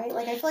media, right?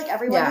 Like I feel like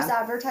everyone Yeah. just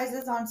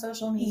advertises on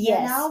social media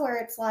Yes. now, where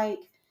it's like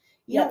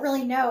you Yes. don't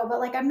really know, but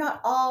like I'm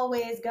not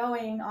always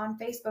going on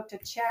Facebook to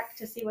check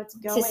to see what's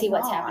going on. To see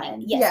what's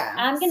happening. Yes, Yeah.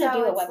 I'm going to So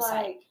do a it's website.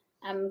 like-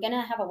 I'm going to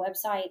have a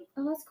website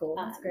Oh, that's cool.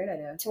 That's a Um, great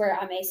idea. to where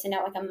I may send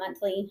out like a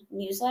monthly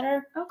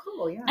newsletter. Oh,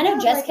 cool. Yeah. I know Yeah,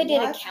 Jessica like,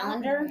 did a what's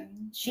calendar.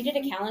 happening? She did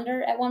a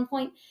calendar at one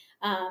point.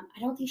 I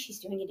don't think she's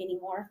doing it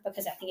anymore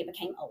because I think it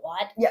became a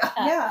lot. Yeah.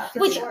 Yeah, for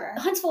Which sure.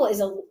 Huntsville is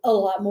a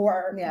lot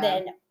more Yeah.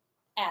 than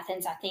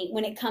Athens, I think,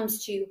 when it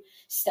comes to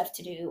stuff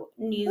to do,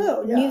 new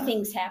Oh, yeah. new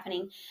things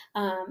happening.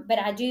 But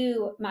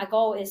my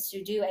goal is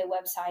to do a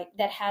website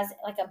that has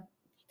like a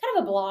kind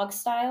of a blog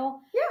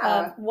style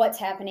of what's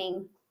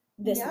happening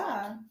this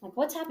month. Like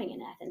what's happening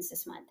in Athens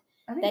this month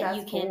I think that that's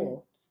you can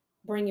cool.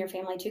 bring your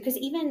family to. Because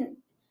even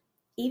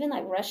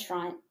like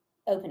restaurant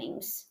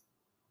openings,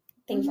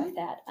 things like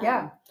that.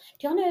 Yeah.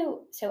 Do y'all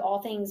know, so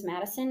All Things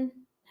Madison?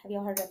 Have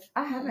y'all heard of?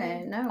 I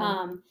haven't,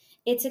 no.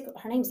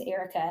 Her name's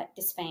Erica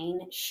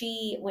Despain.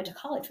 She went to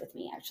college with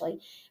me actually,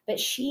 but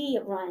she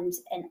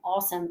runs an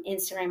awesome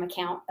Instagram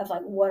account of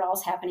like what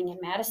all's happening in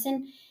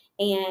Madison,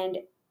 and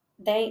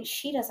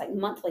she does like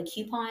monthly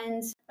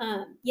coupons.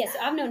 Yes,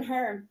 I've known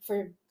her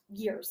for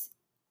years,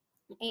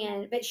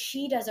 but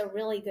she does a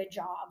really good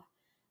job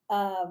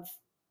of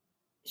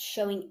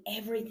showing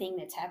everything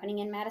that's happening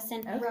in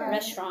Madison,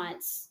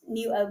 restaurants,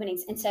 new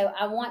openings, and so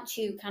I want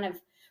to kind of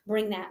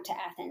bring that to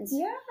Athens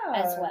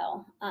as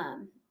well.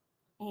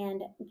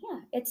 And yeah,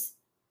 it's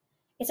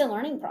a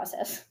learning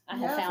process. I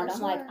have found.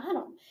 I'm like, I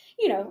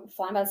don't,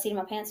 flying by the seat of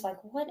my pants, like,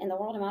 what in the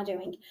world am I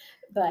doing?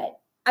 But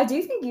I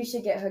do think you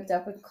should get hooked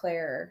up with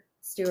Claire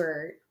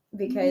Stewart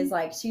because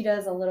like she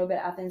does a little bit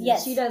of Athens.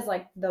 Yes. And she does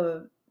like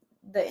the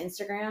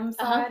Instagram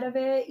side of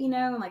it,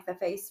 and like the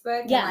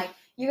Facebook. Yeah. And like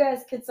you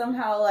guys could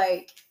somehow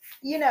like,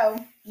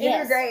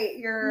 integrate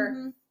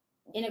your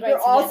integrate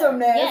together.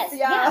 awesomeness. Yes.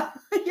 Yeah.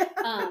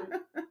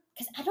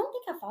 Because I don't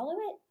think I follow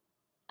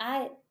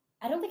it.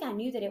 I don't think I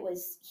knew that it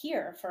was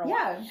here for a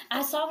while.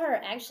 I saw her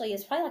actually,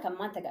 it's probably like a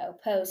month ago,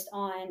 post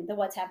on the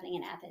What's Happening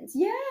in Athens.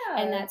 Yeah.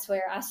 And that's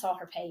where I saw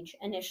her page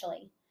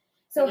initially.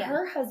 So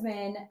her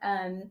husband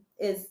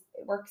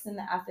works in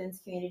the Athens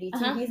community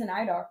too. He's an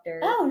eye doctor.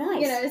 Oh,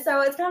 nice.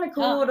 So it's kind of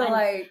cool to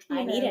like.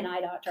 I need an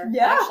eye doctor.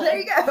 Yeah, actually. there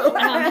you go.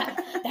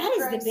 That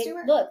is the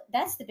big look.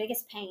 That's the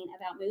biggest pain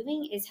about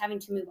moving is having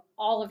to move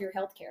all of your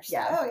healthcare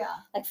stuff. Yeah. Oh yeah.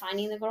 Like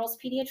finding the girl's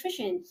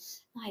pediatrician.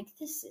 Like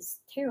this is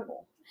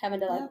terrible.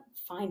 Having to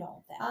find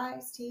all of that.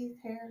 Eyes, teeth,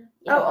 hair.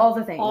 Oh, all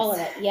the things. All of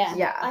it. Yeah.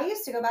 Yeah. I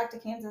used to go back to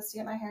Kansas to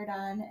get my hair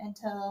done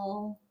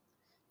until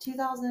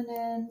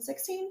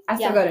 2016. I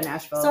still go to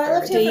Nashville. So I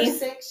lived here for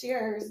 6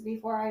 years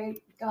before I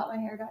got my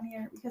hair done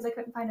here because I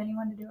couldn't find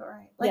anyone to do it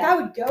right. Like I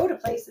would go to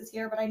places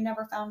here, but I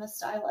never found a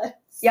stylist.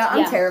 Yeah,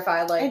 I'm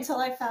terrified. Like until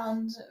I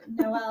found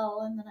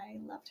Noelle, and then I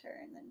left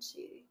her, and then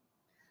she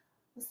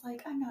was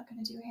like, "I'm not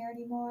going to do hair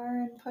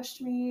anymore," and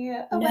pushed me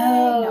away.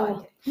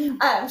 No,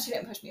 she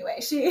didn't push me away.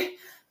 She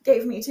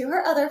gave me to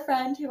her other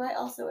friend, who I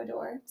also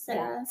adore,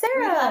 Sarah. Yeah. Sarah,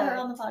 we had her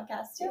on the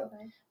podcast too.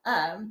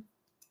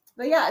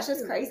 But yeah, it's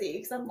just crazy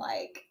because I'm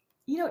like,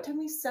 it took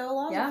me so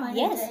long to find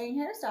a dang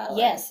hairstylist.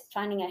 Yes,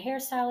 finding a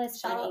hairstylist.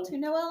 Shout out to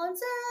Noelle and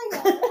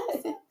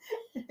Sarah.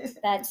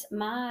 That's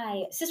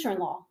my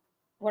sister-in-law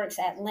works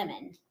at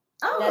Lemon.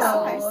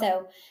 Oh, okay.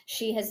 So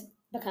she has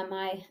become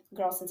my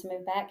girl since I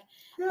moved back.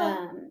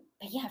 Yeah.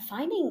 But yeah,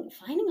 finding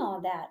all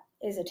of that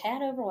is a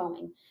tad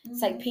overwhelming.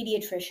 It's like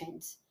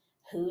pediatricians.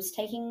 Who's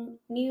taking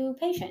new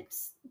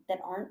patients that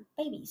aren't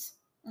babies?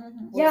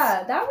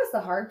 Yeah, that was the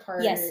hard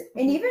part. Yes.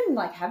 And even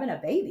like having a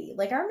baby.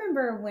 Like I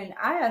remember when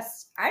I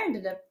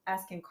ended up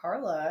asking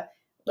Carla,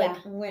 like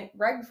when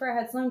right before I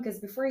had Slim, because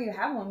before you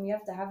have one, you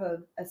have to have a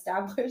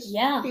established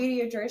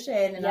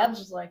pediatrician. And I was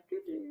just like,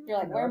 you're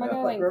like, where am I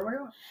going? Like, where am I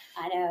going?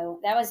 I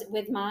know. That was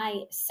with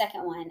my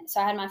second one.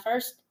 So I had my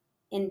first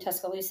in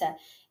Tuscaloosa.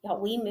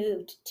 We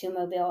moved to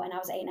Mobile and I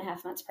was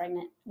 8.5 months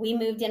pregnant. We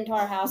moved into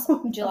our house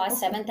July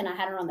 7th and I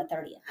had her on the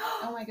 30th.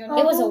 Oh my goodness.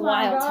 It was a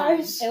wild time.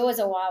 It was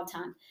a wild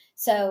time.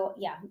 So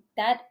yeah,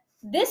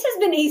 this has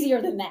been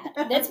easier than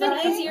that. That's been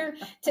easier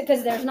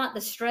because there's not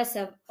the stress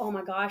of, oh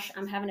my gosh,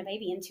 I'm having a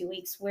baby in 2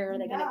 weeks. Where are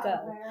they going to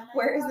go?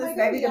 Where is this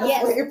baby going to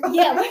sleep?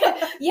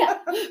 Yeah.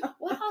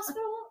 What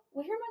hospital?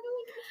 Where am I going?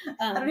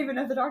 I don't even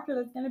know the doctor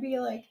that's going to be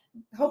like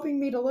helping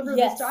me deliver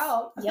this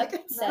child.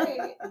 Yep. So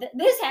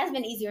this has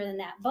been easier than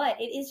that, but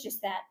it is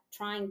just that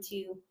trying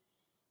to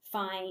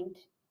find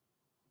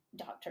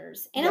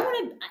doctors, and I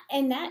want to,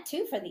 and that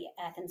too for the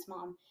Athens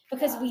mom,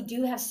 because we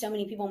do have so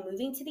many people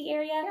moving to the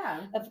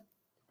area of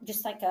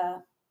just like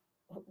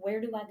where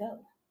do I go?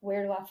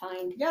 Where do I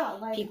find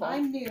people?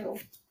 I'm new.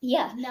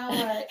 Yeah. Now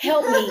what?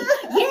 Help me.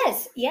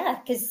 Yes. Yeah.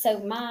 Because so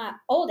my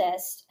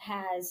oldest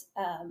has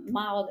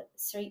mild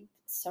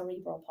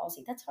cerebral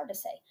palsy. That's hard to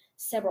say.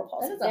 Cerebral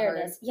palsy. There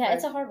it is. Yeah,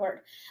 it's a hard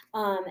word.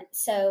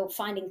 So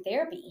finding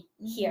therapy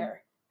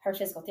here, her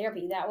physical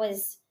therapy, that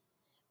was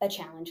a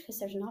challenge because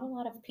there's not a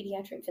lot of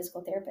pediatric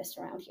physical therapists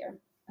around here.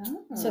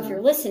 Oh. So if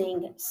you're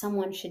listening,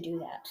 someone should do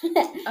that.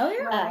 Oh,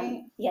 yeah.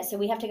 Right. Yeah. So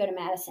we have to go to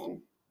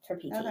Madison for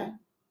PT. Okay.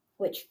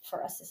 Which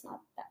for us is not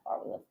that far.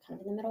 We live kind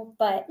of in the middle,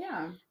 but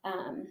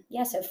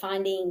so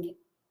finding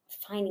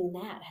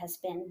that has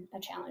been a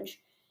challenge,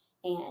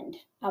 and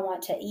I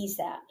want to ease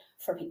that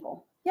for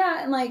people.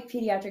 Yeah, and like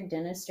pediatric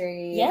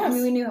dentistry. Yes. I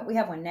mean, we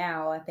have one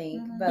now, I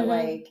think, but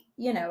like,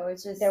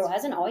 it's just there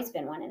hasn't always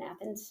been one in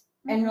Athens.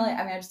 And really,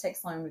 I mean, I just take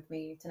Sloan with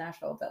me to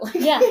Nashville, but like,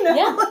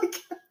 like,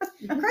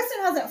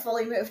 Kristen hasn't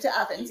fully moved to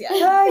Athens yet.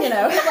 I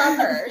love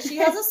her. She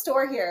has a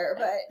store here,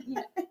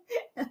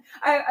 but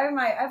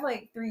I have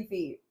like 3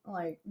 feet.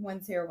 Like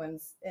one's here,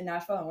 one's in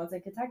Nashville, and one's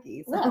in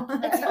Kentucky. So. Look,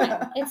 it's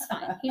fine. It's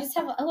fine. You just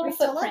have a little We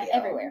still footprint love you.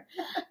 everywhere.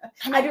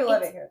 I do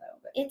love it here though.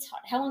 But It's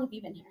hard. How long have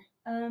you been here?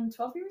 12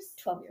 years.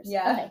 12 years.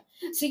 Yeah.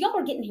 Okay. So y'all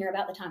were getting here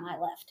about the time I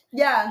left.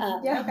 Yeah.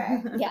 Yeah.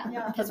 Okay. Yeah.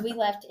 Yeah. Because we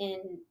left in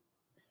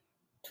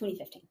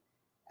 2015.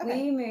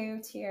 Okay. We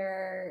moved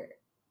here.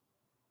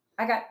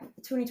 I got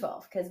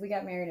 2012 because we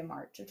got married in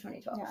March of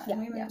 2012. Yeah, Yeah,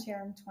 and we yeah. moved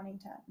here in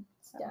 2010.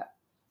 So Yeah.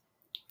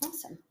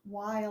 Awesome.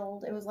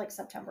 wild. It was like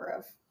September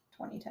of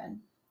 2010.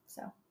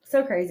 So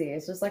So crazy.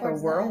 It's just like a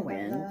towards the end of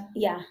whirlwind. the-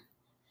 Yeah.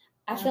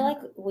 I feel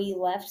Uh-huh. like we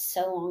left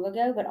so long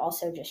ago, but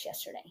also just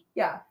yesterday.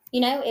 Yeah.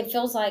 You know, it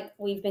feels like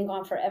we've been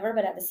gone forever,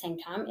 but at the same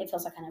time, it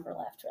feels like I never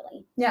left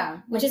really.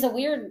 Yeah. Which is a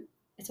weird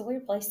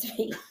place to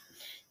be.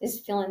 Is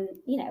feeling,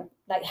 you know,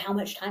 like how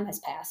much time has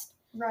passed.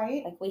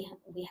 right. Like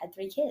we had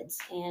 3 kids,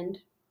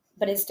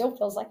 but it still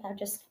feels like I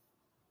just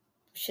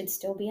should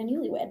still be a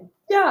newlywed.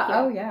 Yeah.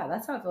 Yeah. Oh, yeah.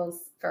 That's how it feels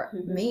for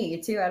Mhm.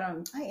 me too. I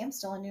don't. I am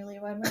still a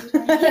newlywed. What are you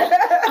talking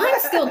about? I'm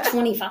still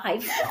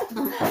 25.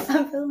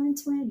 I'm feeling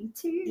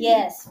 22.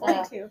 Yes.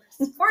 42.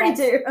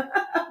 42.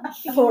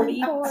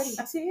 40.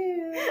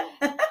 42.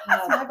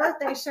 That's my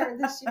birthday shirt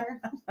this year.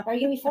 Are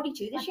you gonna be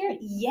 42 this year?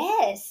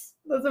 Yes.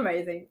 That's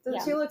amazing.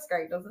 Yeah. She looks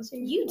great, doesn't she?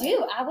 You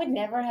do. I would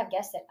never have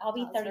guessed it. I'll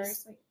be That's 30. very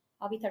sweet.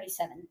 I'll be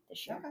 37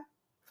 this year. Okay.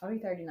 I'll be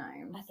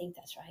 39. I think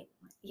that's right.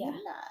 Yeah.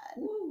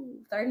 None. Ooh,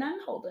 39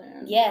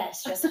 Holden.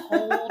 Yes. Just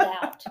hold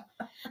out.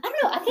 I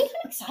don't know. I think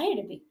I'm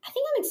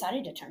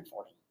excited to turn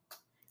 40.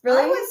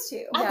 Really? I was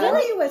too. I Yeah. feel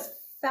 40 was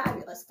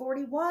fabulous.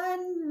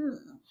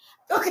 41.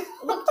 Okay.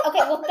 Look, okay.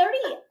 Well, 30.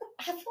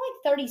 I feel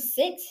like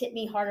 36 hit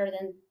me harder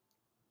than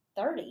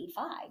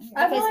 35. I feel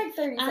Because like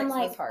 36 I'm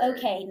like, was hard.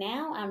 okay,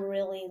 now I'm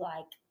really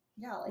like,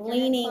 Yeah, like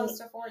Leaning- you're getting close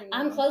to 40.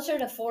 I'm closer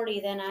to 40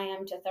 than I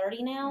am to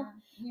 30 now.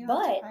 Yeah. You have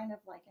to but- kind of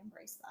like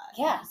embrace that.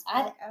 Yeah, Just be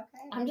I- like,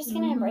 okay. I'm just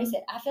gonna Mhm. embrace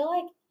it. I feel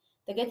like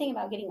the good thing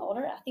about getting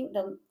older, I think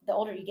the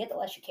older you get, the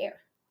less you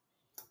care.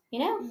 You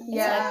know? It's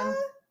Yeah. like,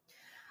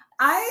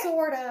 I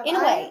sort of. In a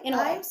way,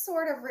 I'm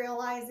sort of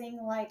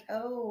realizing like,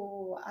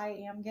 oh, I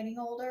am getting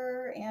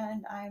older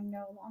and I'm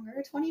no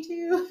longer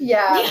 22.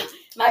 yeah.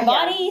 my Yeah.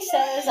 body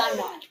says I'm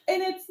not.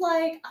 And it's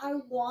like I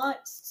want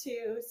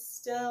to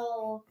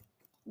still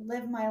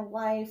live my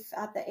life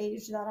at the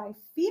age that I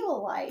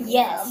feel like I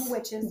Yes. am,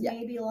 which is Yeah.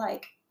 maybe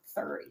like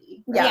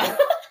 30. Yeah.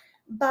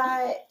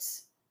 But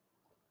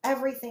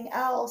everything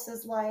else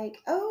is like,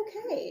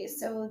 okay,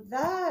 so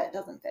that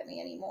doesn't fit me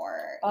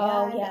anymore.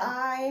 Oh, and yeah.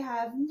 I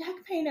have neck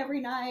pain every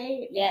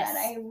night. Yes. And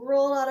I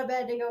roll out of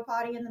bed to go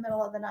potty in the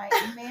middle of the night.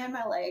 And man,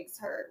 my legs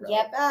hurt really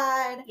Yep.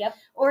 bad. Yep.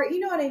 Or you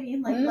know what I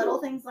mean? Like Mhm. little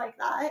things like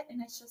that.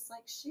 And it's just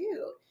like,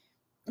 shoot.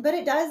 But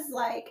it does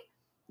like,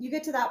 you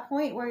get to that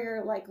point where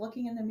you're like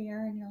looking in the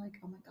mirror and you're like,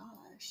 oh my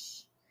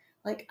gosh,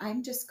 like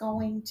I'm just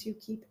going to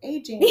keep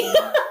aging.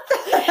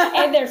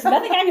 And there's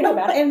nothing I can do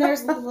about it. And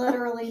there's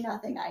literally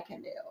nothing I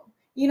can do.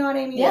 You know what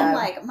I mean? Yeah.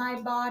 Like my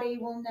body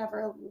will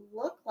never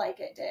look like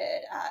it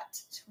did at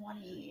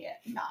 29.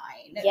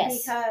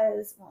 Yes.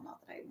 Because, well, not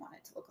that I want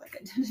it to look like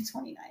it did at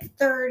 29.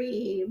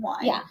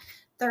 31. Yeah.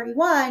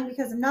 31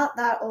 because I'm not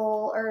that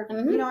old, or,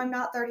 Mhm. you know, I'm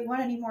not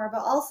 31 anymore.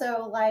 But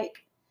also, like,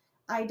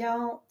 I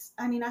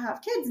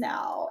have kids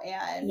now.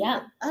 And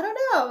Yeah. I don't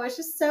know. It's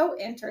just so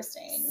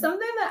interesting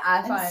Something that I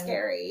and find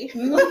scary.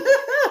 Mhm.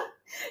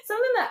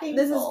 something that this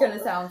is Painful. going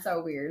to sound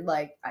so weird.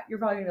 Like you're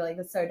probably going to be like,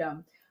 that's so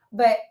dumb.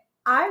 But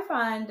I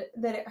find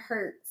that it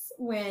hurts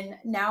when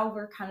now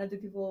we're kind of the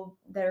people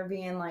that are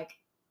being like,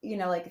 you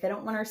know, like they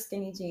don't want our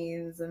skinny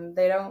jeans and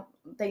they don't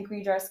think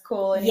we dress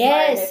cool anymore.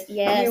 And Yes, if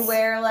yes. You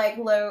wear like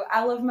low,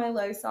 I love my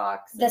low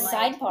socks. The and, like,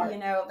 side part. You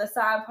know, the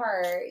side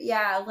part.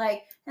 Yeah.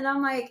 Like, and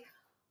I'm like,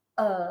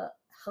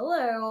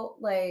 hello.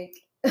 Like,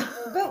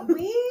 But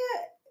we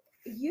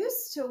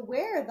used to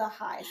wear the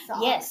high socks.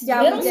 Yes. Yeah,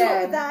 we Middle did.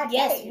 school, That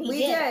yes, age. we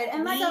did.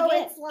 And like, We so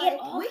did. it's like It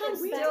all we can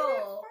comes we back. did it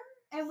still,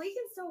 and we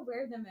can still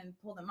wear them and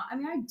pull them off. I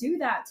mean, I do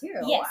that too.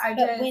 Yes, I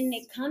but just, when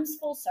it comes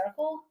full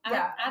circle,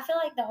 Yeah. I feel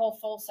like the whole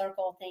full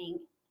circle thing,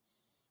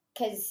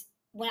 because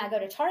when I go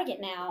to Target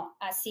now,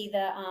 I see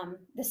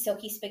the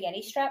silky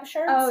spaghetti strap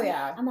shirts. oh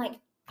yeah, I'm like,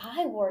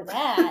 I wore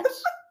that.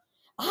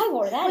 I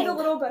wore that. with a in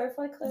little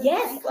butterfly clip.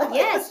 Yes, Like-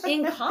 yes,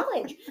 in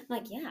college. I'm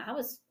like, yeah, I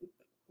was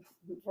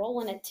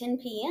rolling at 10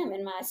 p.m.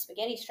 in my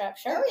spaghetti strap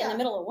shirt Oh, in yeah. the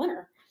middle of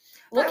winter,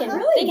 But looking,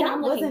 really, thinking that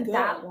I'm looking wasn't good.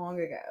 that long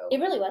ago. It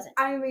really wasn't.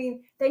 I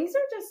mean, things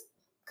are just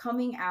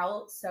coming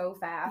out so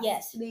fast.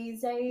 Yes.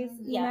 These days,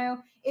 you Yeah. know,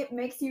 it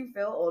makes you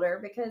feel older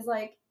because,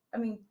 like, I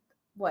mean,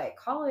 what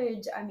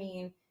college? I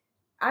mean,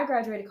 I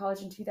graduated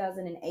college in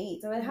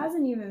 2008, so it Mhm.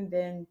 hasn't even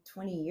been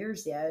 20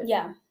 years yet.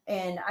 Yeah,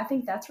 And I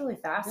think that's really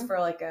fast Mhm. for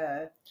like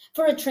a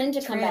for a trend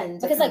to come back,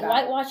 Trend to because come like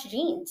back. whitewashed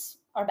jeans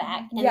are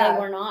back, and Yeah. they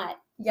were not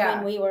yeah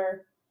when we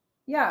were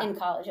yeah in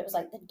college. It was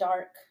like the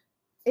dark.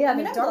 yeah. I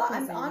mean, the I'm, darkness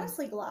I'm in-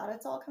 honestly glad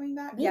it's all coming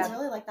back. Yeah. I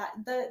really like that.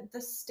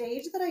 The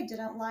stage that I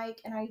didn't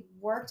like, and I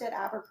worked at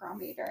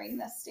Abercrombie during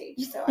this stage,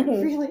 so I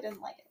really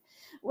didn't like it,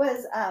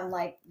 was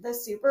like the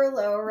super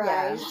low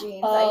rise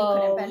jeans that you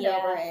couldn't bend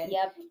over in.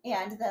 Yep.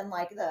 And then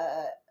like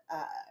the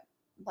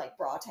like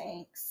bra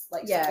tanks,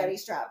 like Yeah. spaghetti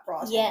strap bra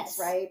tanks, Yes.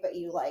 right? But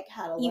you like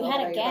had a You little had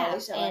bit a of your belly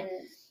gap, showing.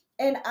 and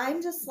And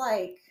I'm just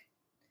like,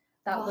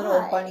 That why?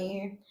 little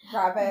bunny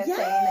rabbit thing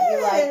that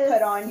you like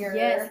put on your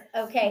yes,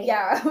 okay,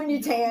 yeah, when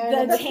you tan.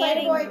 The The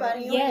tanning, Playboy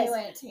bunny when yes. you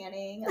went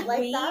tanning. Like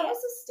We- that was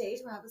a stage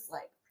where I was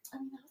like, I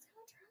mean, that was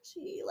kind of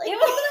trashy. Like, It now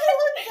was- that I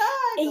look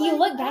back, And you like,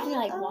 look back and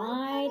you're like, I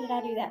why did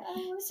I do that? I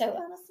was So-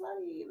 kind of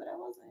slutty, but I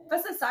wasn't.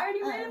 But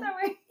society made it that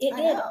way. It I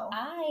did. know.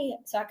 I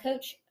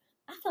coach.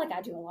 I feel like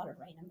I do a lot of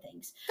random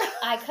things.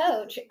 I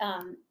coach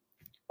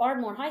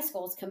Ardmore High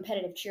School's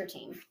competitive cheer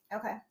team,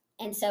 Okay.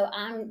 and so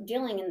I'm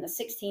dealing in the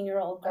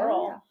 16-year-old Oh,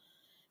 girl yeah.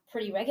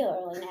 pretty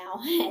regularly now,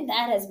 and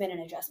that has been an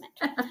adjustment.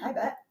 I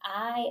bet.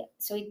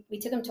 So we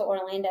took them to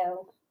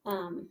Orlando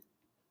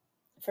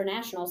for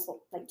nationals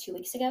like 2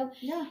 weeks ago,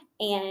 Yeah.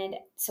 and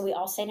so we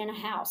all stayed in a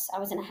house. I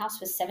was in a house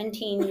with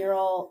 17,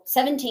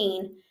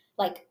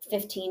 like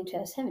 15 to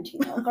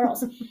 17-year-old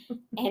girls.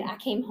 And I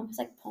came home, I was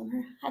like,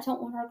 Palmer, I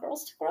don't want our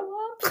girls to grow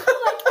up. Like,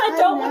 I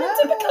don't want them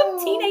to become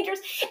know. teenagers.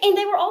 And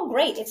they were all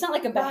great. It's not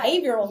like a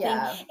behavioral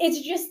Yeah. thing.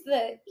 It's just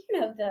the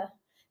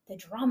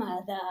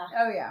drama,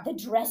 Oh yeah. the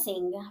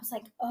dressing. I was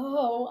like,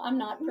 oh, I'm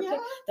not prepared. Yeah.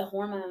 The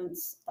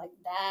hormones, like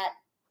that,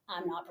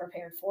 I'm not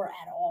prepared for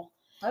at all.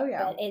 Oh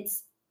yeah. But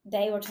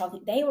they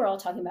were all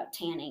talking about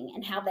tanning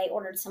and how they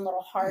ordered some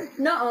little heart.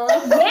 No.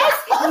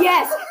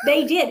 Yes,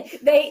 they did.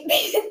 They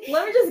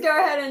Let me just go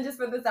ahead and just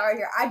put this out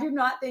here. I do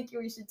not think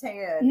we should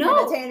tan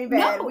No, in a tanning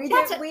bed. no, we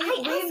that's did. what We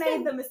I asked made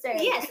them. the mistake.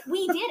 Yes,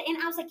 we did. And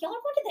I was like, y'all are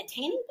going to the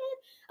tanning bed?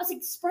 I was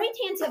like, spray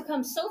tans have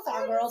come so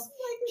far, girls.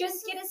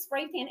 Just get a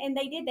spray tan. And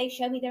they did. They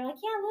showed me. They're like,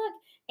 yeah, look.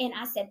 And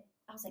I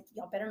was like,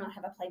 y'all better not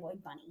have a Playboy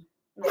bunny.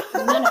 Like,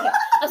 none of it.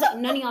 I was like,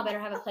 none of y'all better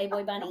have a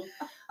Playboy bunny.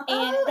 And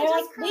Oh, it they're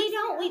like, just we cracks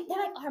don't. me They're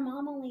like, our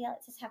mom only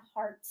lets us have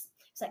hearts.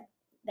 It's like,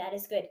 that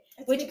is good.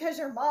 It's Which- because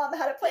your mom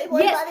had a Playboy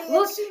Yes, bunny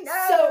look, and she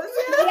knows.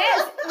 so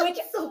yes, which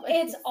So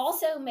it's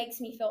also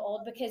makes me feel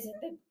old because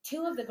the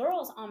two of the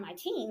girls on my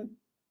team,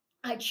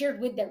 I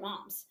cheered with their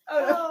moms.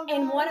 Oh,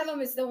 And one gosh. of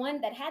them is the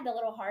one that had the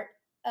little heart.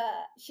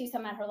 She was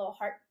talking about her little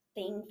heart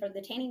thing for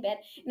the tanning bed.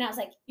 And I was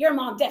like, your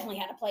mom definitely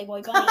had a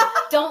Playboy bunny.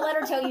 Don't let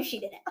her tell you she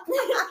didn't.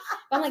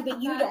 I'm like,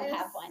 but you That don't is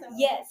have one. so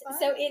Yes.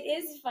 So funny. it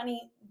is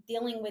funny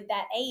dealing with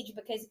that age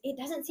because it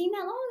doesn't seem that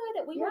long ago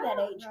that we were that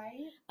age.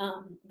 Right.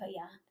 But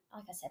yeah,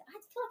 like I said, I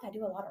feel like I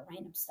do a lot of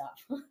random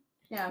stuff.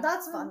 yeah.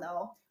 That's fun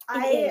though.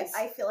 It is.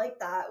 I feel like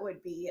that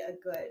would be a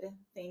good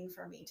thing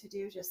for me to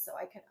do just so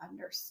I could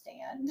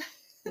understand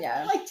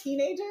Yeah. like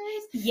teenagers.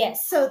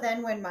 Yes. So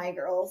then when my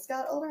girls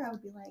got older, I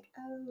would be like,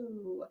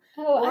 oh,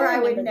 Oh, or I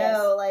would remember this.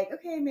 know like,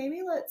 okay,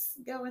 maybe let's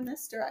go in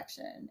this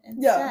direction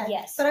instead. Yeah.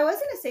 Yes. But I was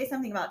going to say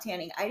something about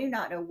tanning. I do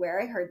not know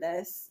where I heard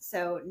this,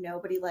 so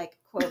nobody like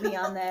quote me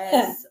on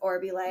this or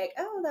be like,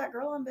 "Oh, that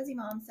girl on Busy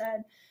Mom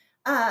said."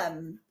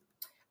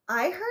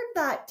 I heard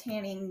that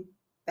tanning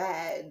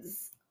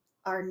beds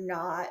are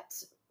not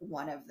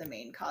one of the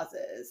main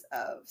causes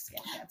of skin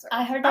cancer.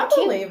 I heard I that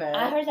too. believe it.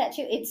 I heard that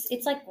too.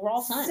 It's like raw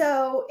sun.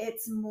 So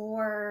it's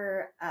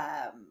more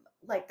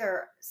like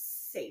they're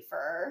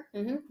safer,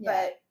 Mhm.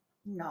 but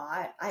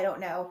not. I don't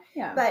know.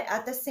 Yeah. But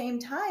at the same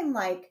time,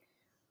 like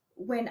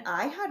when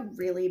I had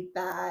really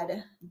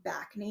bad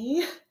back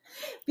knee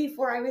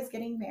before I was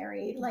getting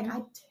married, like I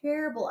had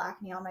terrible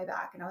acne on my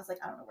back. And I was like,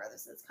 I don't know where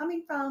this is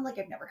coming from. Like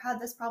I've never had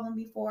this problem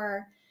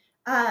before.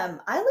 I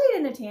laid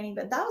in a tanning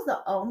bed. That was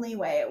the only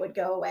way it would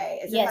go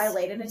away is if I Yes.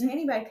 laid in a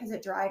tanning bed because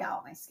it dried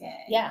out my skin.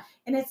 Yeah.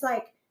 And it's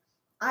like,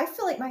 I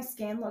feel like my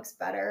skin looks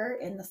better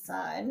in the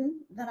sun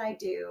than I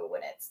do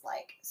when it's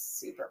like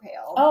super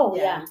pale. Oh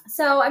Yeah. yeah.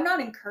 So I'm not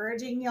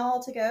encouraging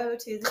y'all to go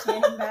to the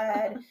tanning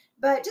bed,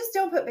 but just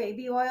don't put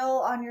baby oil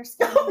on your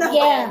skin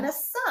Yeah. in the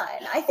sun.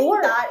 I think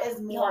Or- that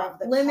is more yeah, of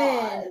the lemon.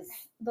 cause.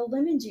 The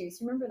lemon juice.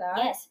 Remember that?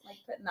 Yes. Like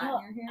putting that No,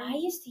 in your hair. I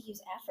used to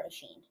use Afro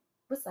Sheen.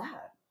 What's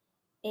that?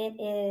 It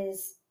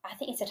is. I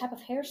think it's a type of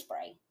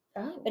hairspray,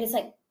 Oh. but it's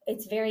like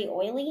it's very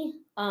oily.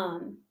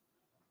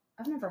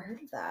 I've never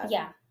heard of that.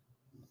 Yeah.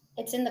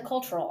 It's in the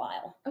cultural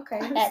aisle Okay.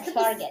 I was at gonna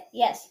Target.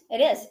 Yes,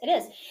 it is. It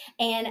is.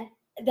 And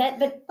that,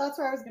 but That's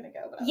where I was gonna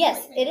go. But I was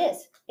yes, like, it maybe.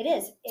 is. It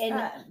is. And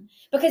Um,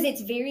 because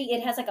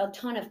it has like a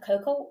ton of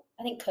cocoa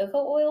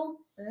oil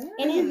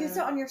and you used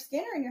it on your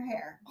skin or in your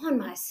hair? on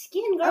my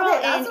skin, girl.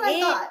 Okay, that's and what I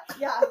it, thought.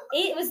 Yeah.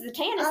 It was the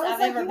tannest I was I've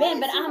like, ever you been, wanna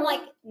but see I'm more?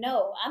 like,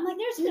 no. I'm like,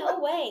 there's no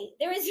way.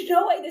 There is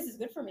no way this is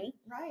good for me.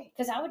 Right.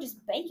 Because I would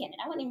just bake in it.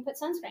 I wouldn't even put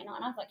sunscreen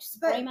on. I'd like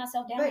spray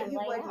myself down But and you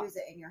lay would out. use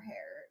it in your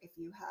hair if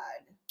you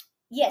had.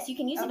 Yes, you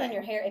can use it in Okay.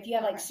 your hair if you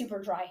have like Okay. super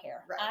dry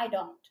hair. Right. I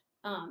don't.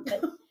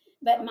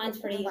 But mine's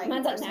pretty. Like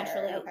mine's like coarse hair,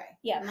 naturally. okay.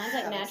 Yeah, mine's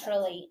like That makes sense.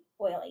 naturally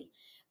oily.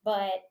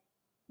 But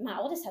my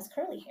oldest has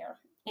curly hair,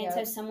 and so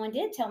Yeah. someone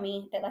did tell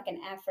me that like an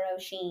Afro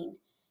Sheen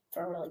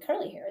for really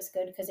curly hair is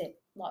good because it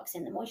locks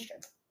in the moisture.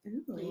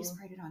 But you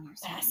sprayed it on your But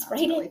skin. I That's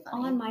sprayed really it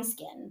funny. on my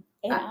skin,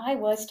 and I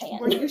was tan.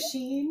 Were you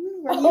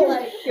Sheen? Were you Oh,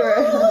 like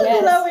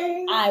yes.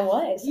 glowing? I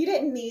was. You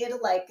didn't need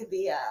like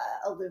the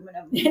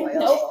aluminum Nope.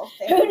 foil.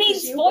 thing, Who 'cause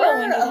needs you foil were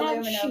when you have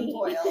aluminum Sheen?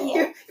 foil?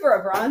 Yeah. You're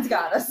a bronze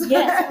goddess.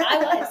 Yes, I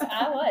was.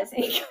 I was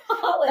in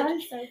college. That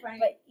is so funny.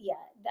 But yeah,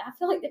 I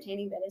feel like the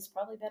tanning bed is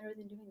probably better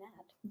than doing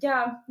that.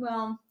 Yeah,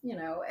 well,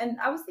 and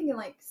I was thinking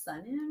like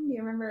sun-in. Do you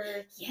remember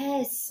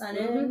Yes.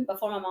 sun-in?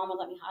 Before my mom would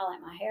let me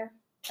highlight my hair.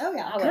 Oh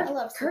yeah, I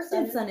love Kirk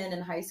sun-in. did sun-in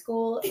in high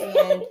school,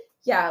 and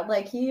yeah,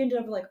 like he ended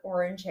up with like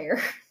orange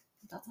hair.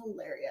 That's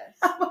hilarious.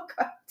 Oh my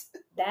god.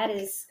 That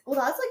is. Well,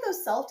 that's like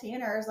those self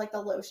tanners, like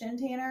the lotion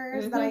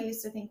tanners that I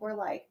used to think were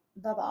like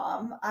the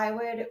bomb. I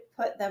would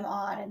put them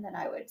on, and then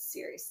I would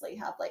seriously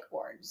have like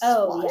orange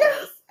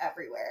splotches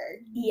everywhere.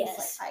 Yes.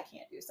 It's like I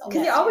can't do self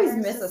Because you always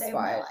miss a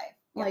spot.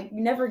 Yeah. Like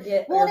you never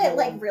get. Well, and it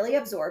like really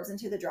absorbs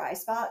into the dry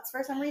spots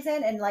for some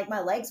reason, and like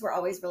my legs were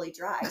always really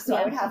dry, so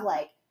I would have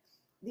like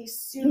these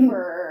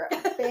super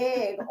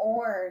big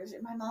orange,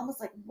 and my mom was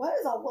like, "What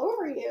is all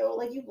over you?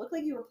 Like you look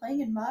like you were playing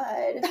in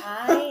mud."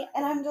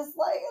 And I'm just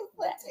like,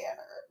 "It's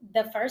tanner."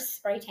 The first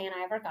spray tan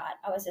I ever got,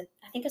 I was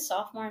I think a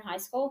sophomore in high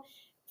school.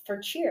 For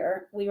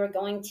cheer, we were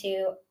going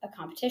to a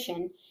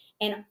competition,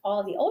 and all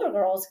of the older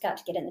girls got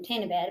to get in the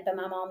tanning bed, but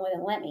my mom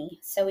wouldn't let me.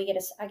 So I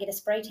get a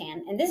spray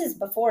tan, and this is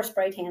before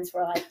spray tans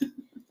were like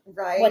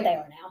right what they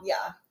are now.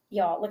 Yeah,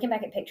 y'all, looking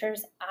back at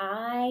pictures,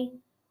 I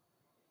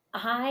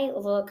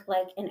look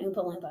like an Oompa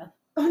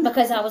Loompa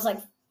because I was like,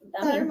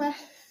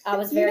 I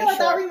was very what short.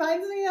 that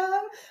reminds me of?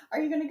 Are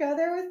you going to go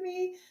there with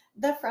me?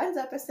 The Friends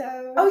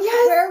episode. Oh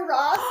yes, where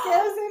Ross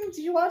goes in.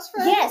 Do you watch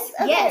Friends? Yes,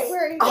 yes.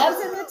 Where he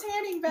goes in the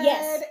tanning bed.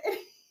 Yes.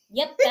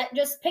 Yep,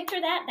 just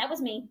picture that. That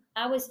was me.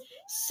 I was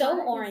so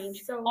That is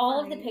orange. so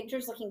All funny. of the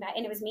pictures looking back,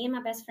 and it was me and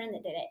my best friend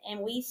that did it, and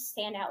we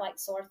stand out like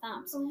sore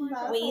thumbs. Oh my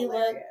god.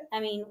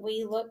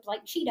 We looked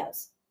like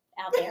Cheetos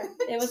out there.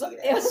 It was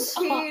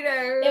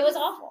Cheetos. It was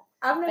awful.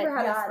 I've never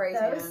had Yeah, a spray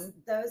tan.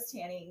 those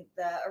tanning,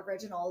 the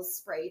original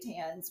spray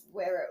tans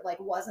where it like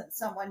wasn't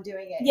someone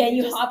doing it. Yeah,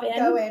 you just hop in.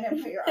 go in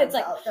and put your arms It's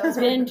like, out. Those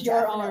bend are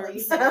your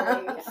definitely arms.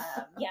 very,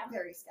 Yeah.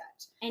 very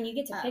sketch. And you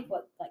get to pick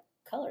what like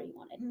color you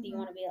wanted. Do you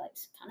want to be like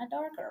kind of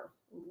dark or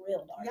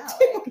real dark?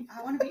 Yeah, like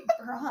I want to be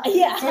bronze.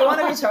 Yeah. Do you want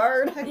to be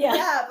charred?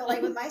 Yeah, but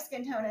like with my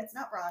skin tone, it's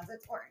not bronze,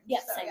 it's orange. Yeah,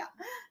 so same. yeah,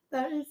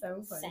 That is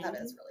so funny. Same.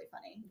 that is really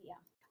funny. Yeah.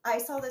 I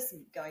saw this,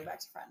 going back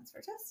to Friends for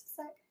just a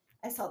sec.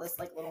 I saw this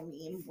like little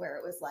meme where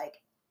it was like,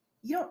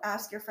 you don't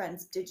ask your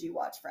friends, did you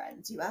watch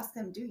Friends? You ask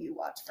them, do you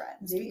watch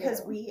Friends?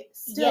 Because we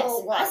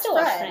still watch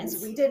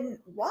Friends. We didn't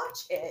watch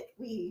it.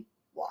 We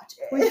watch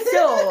it. We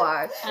still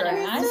watch. I know,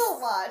 We Friends. still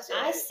watch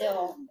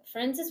it.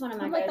 Friends is one of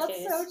my I'm like, go-tos.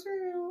 that's so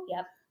true.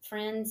 Yep.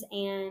 Friends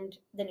and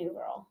The New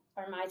Girl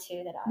are my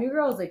two that New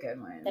Girl's a good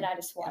one. I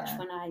just watch Yeah.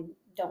 when I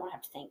don't want to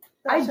have to think.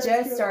 That I show's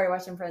just cute. started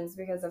watching Friends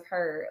because of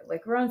her.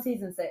 Like we're on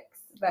season 6,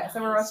 but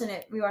so we're Nice. watching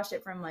it. We watched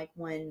it from like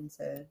 1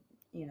 to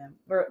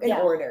we're in Yeah.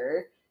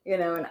 order.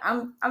 And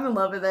I'm in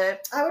love with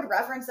it. I would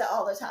reference it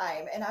all the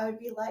time, and I would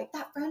be like,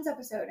 that Friends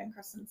episode, and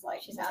Kristen's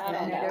like, She's like, I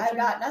nothing. don't know. I've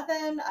got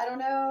nothing. I don't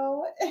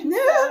know. And so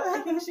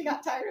I think she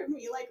got tired of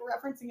me like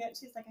referencing it.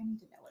 She's like, I need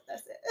to know what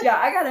this is. Yeah,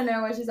 I gotta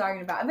know what she's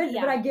talking about. But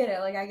Yeah. I get it.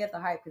 Like I get the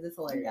hype because it's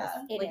hilarious.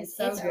 Yeah. It Like, is. It's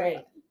so It's good.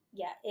 great.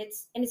 Yeah,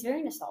 it's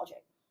very nostalgic.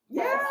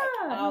 Yeah.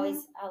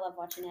 I love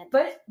watching it.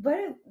 But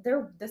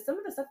some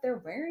of the stuff they're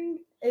wearing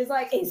is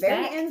like It's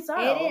very back. in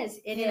style. It is.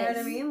 It you know what I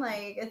is. mean?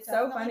 Like it's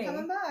Definitely so funny.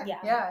 coming back. Yeah.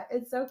 Yeah,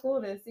 it's so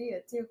cool to see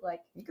it too.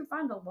 Like you can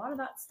find a lot of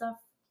that stuff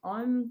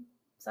on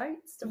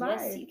sites to buy.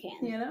 Yes, you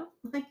can. You know,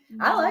 like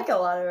I like a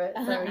lot of it,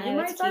 so I you know,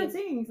 might it's start cute.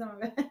 seeing some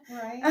of it.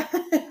 Right.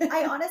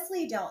 I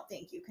honestly don't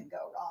think you can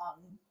go wrong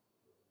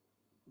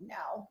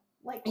now.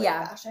 Like with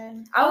Yeah.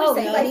 fashion. I would Oh,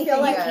 say no, I anything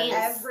feel like goes.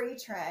 every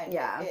trend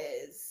Yeah.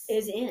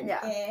 is in.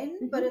 Yeah.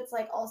 in, but it's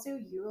like also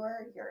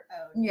you're your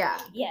own Yeah.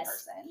 unique Yes.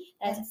 person.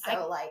 That's- And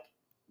so like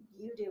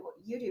you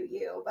do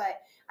you,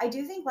 but I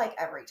do think like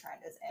every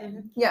trend is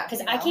in. Yeah. Because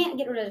You I know? can't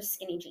get rid of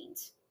skinny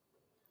jeans.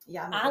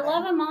 Yeah. me I either.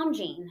 love a mom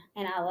jean,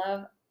 and I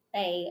love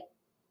I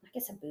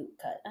guess a boot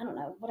cut. I don't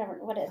know. What I don't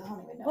even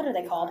know what are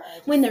they these called I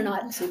just- when they're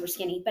not super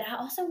skinny? But I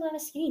also love a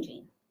skinny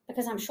jean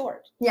because I'm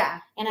short. Yeah.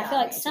 And I Yeah, feel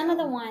like me some of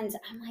the too. ones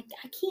I'm like,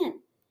 I can't.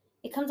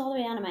 It comes all the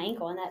way down to my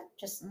ankle, and that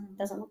just Mhm.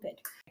 doesn't look good.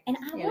 And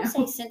I You will know.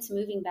 say, since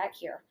moving back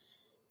here,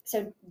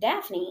 so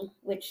Daphne,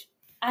 which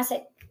I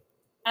say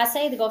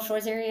the Gulf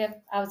Shores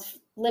area.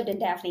 Lived in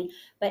Daphne,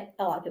 but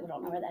a lot of people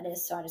don't know where that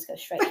is, so I just go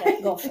straight to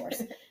Gulf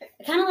Shores.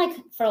 Kind of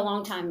like for a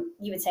long time,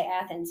 you would say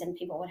Athens, and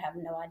people would have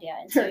no idea,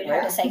 and so you'd have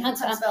Yeah. to say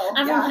Huntsville. Huntsville,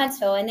 I'm yeah. from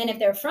Huntsville, and then if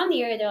they're from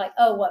the area, they're like,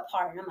 "Oh, what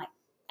part?" And I'm like,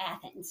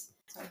 "Athens."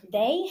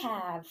 They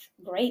have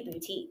great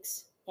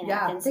boutiques in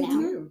Yeah. Athens They now.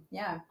 do.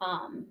 Yeah.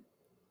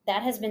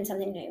 That has been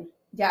something new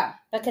Yeah.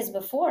 because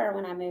before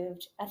when I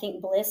moved, I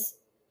think Bliss,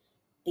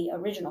 the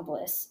original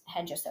Bliss,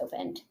 had just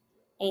opened,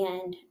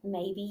 and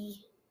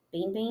maybe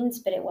Bean Beans,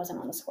 but it wasn't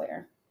on the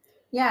square.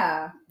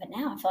 Yeah. But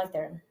now I feel like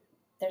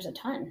there's a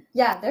ton.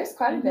 Yeah. There's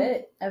quite a Mhm.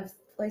 bit of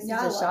places Yeah,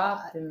 I to love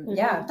shop, that. and Mhm.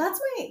 yeah.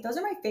 Those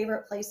are my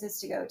favorite places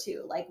to go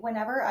to. Like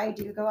whenever I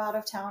do go out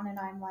of town and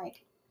I'm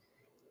like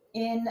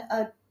in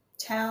a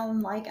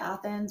town like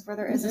Athens where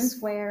there is a Mhm.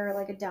 square,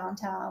 like a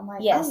downtown,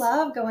 like Yes. I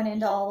love going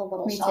into all the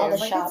little Me shops. too. All the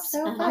Like, shops. It's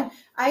so Uh-huh. fun.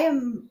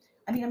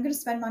 I'm I mean, I'm going to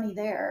spend money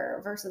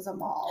there versus a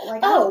mall.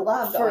 Like, Oh, I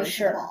love for going to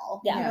sure. the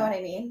mall. Yeah. You know what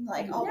I mean?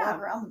 Like, I'll Yeah. walk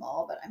around the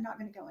mall, but I'm not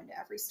going to go into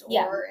every store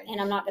Yeah, and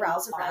and I'm not going to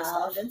browse buy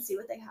around stuff. and see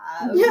what they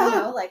have. Yeah. You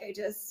know, like, I'm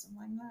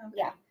like, no, okay.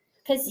 Yeah.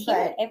 Because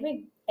here,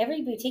 But-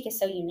 every boutique is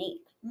so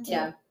unique. Too.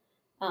 Yeah.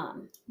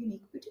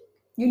 Unique boutique.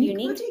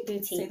 Unique Say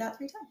boutique. that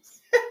 3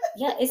 times.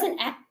 Yeah, isn't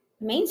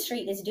Main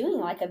Street is doing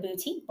like a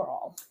boutique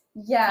brawl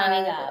Yeah.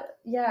 coming up.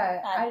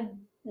 Yeah.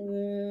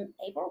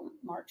 April,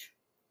 March.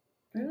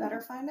 You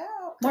better find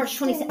out. March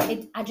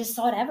 22nd. I just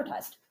saw it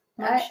advertised.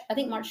 I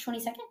think March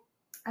 22nd.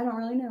 I don't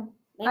really know.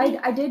 Maybe.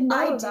 I did know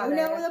I about do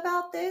know it.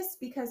 about this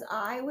because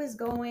I was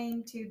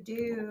going to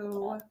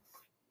do.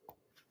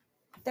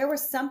 There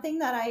was something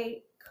that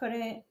I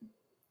couldn't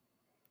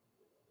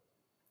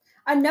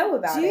I know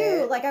about do.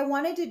 it. Like, I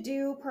wanted to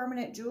do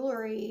permanent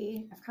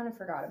jewelry, I've kind of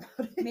forgot about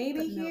it. maybe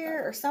but know here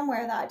about or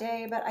somewhere that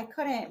day, but I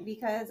couldn't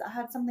because I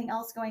had something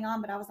else going on.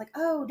 But I was like,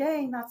 oh,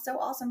 dang, that's so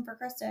awesome for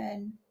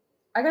Kristen.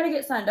 I gotta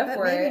get signed up But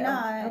for maybe it.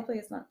 not. Hopefully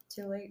it's not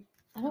too late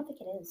I don't think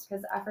it is.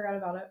 because I forgot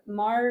about it.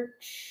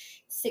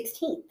 March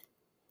 16th.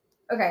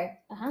 Okay.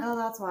 Uh-huh. Oh,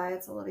 that's why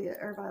it's Olivia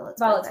or Violet's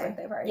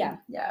birthday party. Yeah.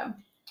 Yeah.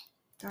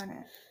 Darn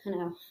it. I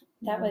know.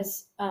 That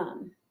was,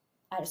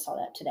 I just saw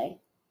that today.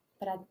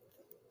 But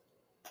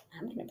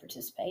I'm going to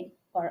participate.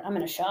 Or I'm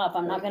going to shop.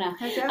 I'm not going to.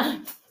 Heck yeah.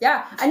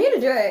 Yeah. I need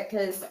to do it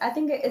because I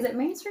think is it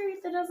Main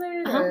Street that does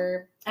it? Uh-huh.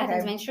 Or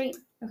Athens Main Street.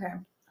 Okay.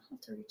 I'll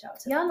have to reach out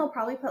to Yeah, them. and they'll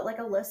probably put like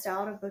a list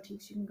out of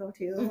boutiques you can go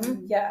to. Mhm.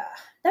 and- Yeah.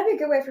 That'd be a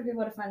good way for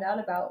people to find out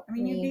about. I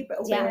mean, you'd me. be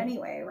open Yeah.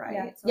 anyway, right?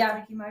 Yeah. So Yeah. it's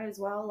like you might as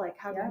well like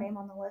have your Yeah. name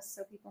on the list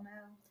so people know.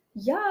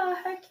 Yeah,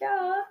 heck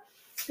yeah.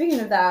 Speaking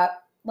of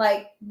that,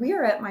 like we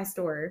are at my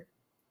store.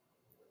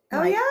 Oh,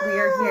 Like, yeah. we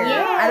are here.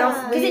 Yeah. I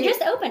don't. Because it we-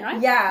 just opened, right?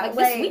 Yeah, Like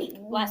like, this week.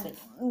 Last week.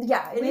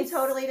 Yeah, We it's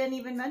totally didn't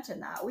even mention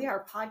that. We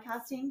are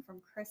podcasting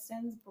from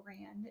Kristen's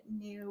brand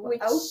new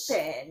Which-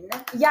 open.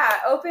 Yeah,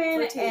 open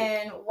Boutique.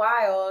 and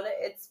wild.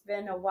 It's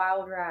been a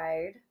wild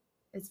ride.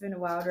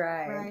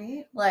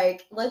 Right?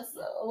 Like,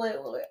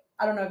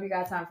 I don't know if you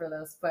got time for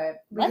this,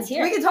 but Let's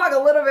hear we it. can talk a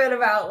little bit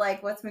about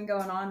like what's been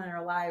going on in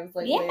our lives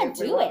lately. Yeah, if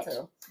we do want it.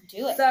 to.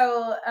 Do it.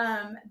 So,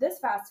 this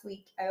past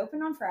week I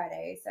opened on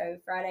Friday. So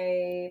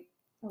Friday,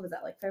 what was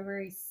that, like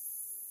February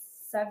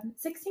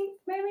 16th,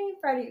 maybe?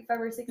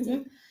 February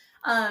 16th.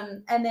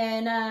 And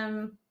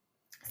then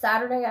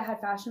Saturday I had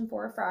Fashion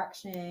for a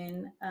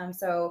Fraction.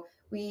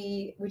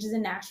 Which is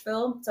in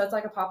Nashville. So it's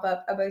like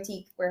a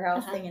boutique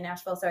warehouse thing in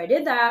Nashville. So I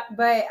did that,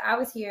 but I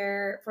was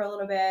here for a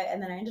little bit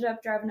and then I ended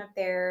up driving up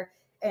there,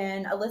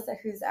 and Alyssa,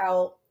 who's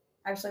out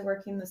actually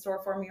working in the store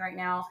for me right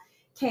now,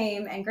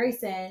 came, and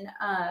Grayson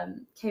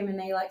came, and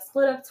they like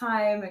split up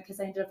time because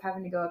I ended up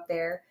having to go up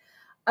there.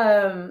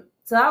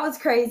 So that was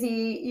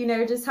crazy, you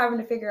know, just having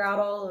to figure out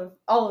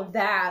all of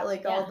that,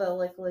 like all the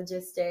like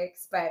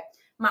logistics. But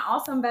my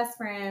awesome best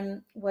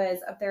friend was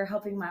up there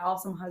helping my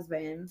awesome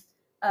husband.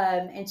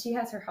 And she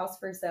has her house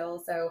for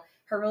sale. So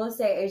her real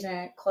estate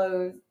agent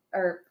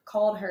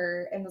called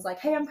her and was like,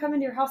 hey, I'm coming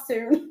to your house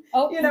soon,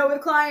 you know,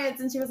 with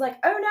clients. And she was like,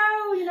 oh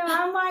no, you know,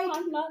 I'm like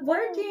I'm not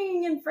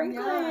working in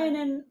Franklin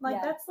and like,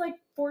 Yeah. that's like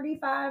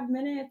 45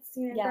 minutes,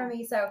 you know, from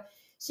me. So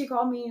she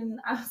called me and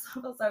I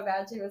felt so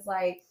bad. She was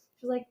like,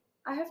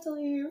 I have to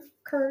leave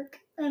Kirk.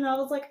 And I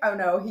was like, oh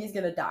no, he's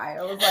going to die.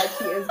 I was like,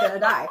 he is going to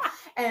die.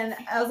 And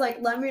I was like,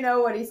 let me know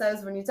what he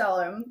says when you tell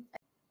him.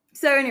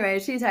 So anyway,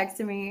 she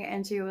texted me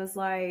and she was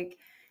like,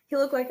 he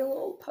looked like a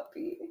little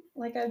puppy.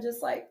 Like I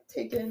just like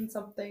taken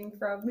something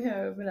from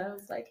him. And I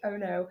was like, oh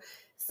no.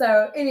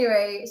 So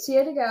anyway, she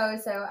had to go.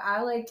 So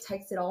I like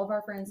texted all of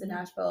our friends in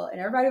Nashville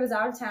and everybody was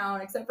out of town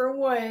except for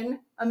one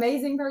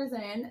amazing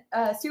person,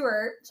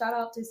 Stuart. Shout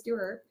out to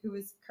Stuart, who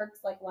was Kirk's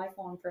like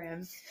lifelong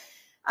friend.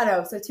 I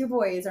know. So two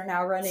boys are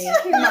now running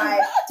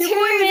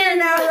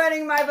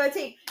my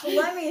boutique.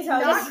 Let me tell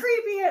you, Not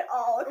creepy at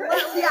all.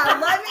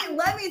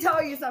 let me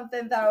tell you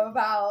something though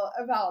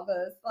about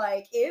this.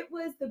 Like it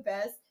was the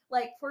best.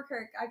 Like for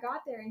Kirk, I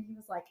got there and he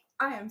was like,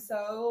 I am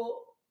so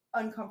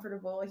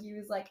uncomfortable. He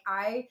was like,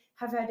 I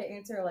have had to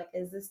answer like,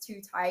 is this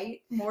too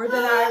tight? More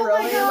than I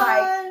really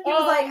like. He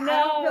was like,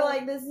 I don't feel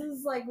like this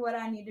is like what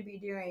I need to be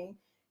doing.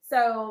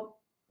 So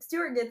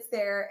Stuart gets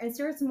there and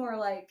Stuart's more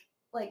like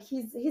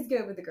he's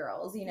good with the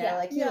girls, you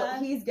know,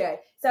 he's good.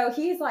 So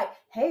he's like,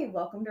 hey,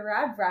 welcome to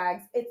Rad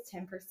Frags. It's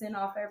 10%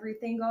 off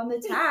everything on the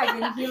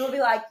tag. And he will be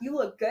like, you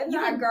look good, You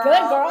that look girl.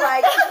 good, girl.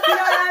 Like, you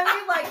know what I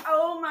mean? Like,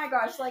 oh my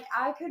gosh. Like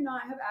I could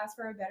not have asked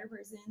for a better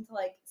person to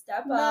like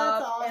step That's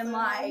up. And awesome.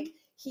 like,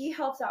 he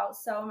helped out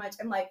so much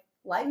and like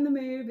lighten the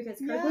mood because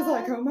Kirk was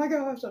like, oh my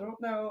gosh, I don't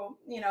know.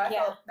 You know, I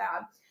felt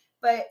bad.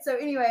 But so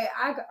anyway,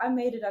 I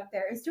made it up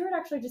there, and Stuart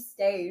actually just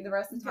stayed the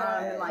rest of the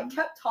time and like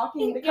kept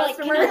talking to You're like,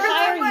 customers. can I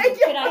hire you? Like,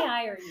 Could I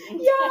hire you?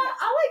 yeah,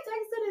 I like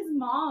texted his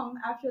mom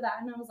after that,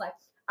 and I was like,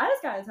 I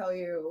just gotta tell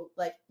you,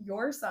 like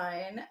your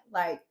son,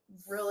 like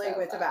really So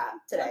went to fun. bat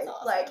today, That's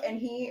awesome. like, and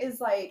he is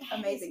like That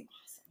is amazing.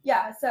 awesome.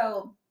 Yeah,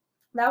 so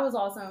that was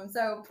awesome.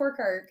 So poor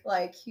Kirk,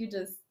 like he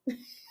just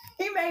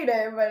he made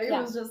it, but it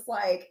was just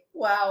like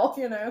wow,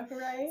 you know.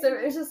 Right. So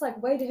it's just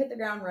like way to hit the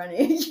ground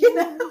running, you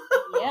know.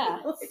 Yeah.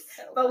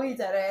 But we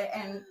did it,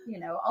 and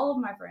all of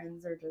my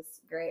friends are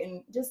just great,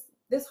 and just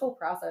this whole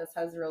process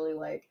has really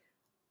like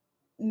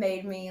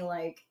made me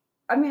like.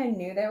 I mean, I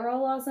knew they were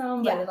all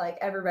awesome, but like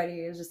everybody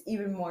is just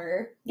even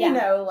more,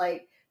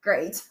 like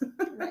great.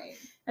 Right.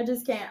 I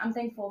just can't. I'm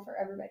thankful for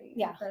everybody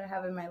that I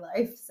have in my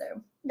life. So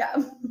yeah.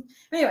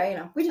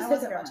 Anyway, we just I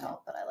wasn't much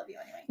help, but I love you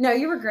anyway. No,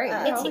 you were great.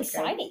 It's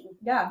exciting. Great.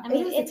 Yeah, I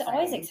mean, it's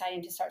always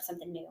exciting to start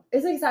something new.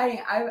 It's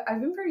exciting.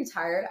 I've been pretty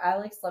tired. I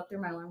like slept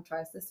through my alarm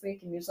twice this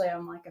week, and usually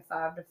I'm like a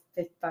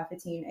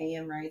 5:15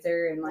 a.m.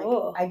 riser, and like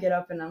I get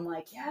up and I'm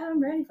like, yeah, I'm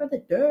ready for the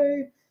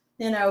day.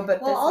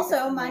 But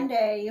also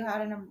Monday you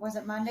had was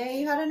it Monday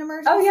you had an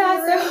emergency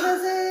room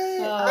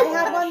visit? I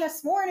had one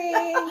this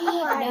morning.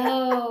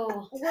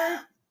 No.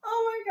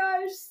 Oh my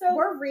gosh! So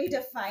we're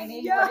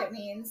redefining what it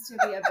means to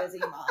be a busy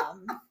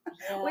mom.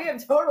 Yeah. We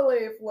have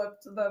totally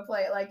flipped the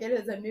plate. Like it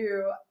is a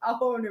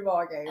whole new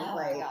ballgame. Oh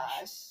like, my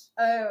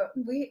gosh!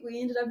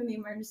 We ended up in the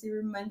emergency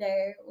room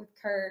Monday with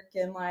Kirk,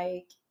 and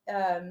like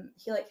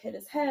he like hit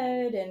his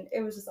head, and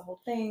it was just a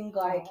whole thing.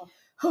 Like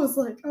I was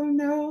like, oh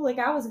no! Like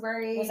I was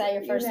worried. Was that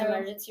your first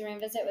emergency room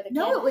visit with a kid?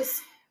 No, it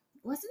was.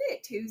 Wasn't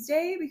it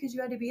Tuesday because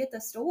you had to be at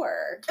the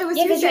store? It was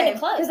Tuesday. Because you had to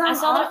close. I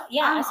saw that.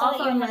 Yeah, I saw that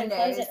you had to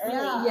Mondays. close it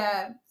early.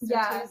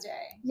 Yeah.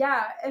 Tuesday.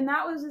 Yeah, and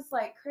that was just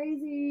like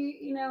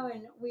crazy,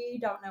 and we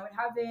don't know what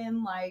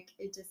happened. Like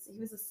he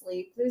was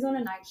asleep. He was on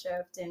a night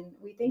shift, and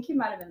we think he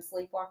might have been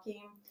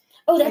sleepwalking.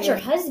 Oh, that's your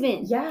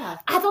husband. Yeah.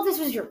 I thought this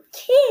was your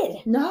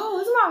kid. No,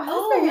 it's my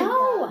husband.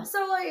 Oh no.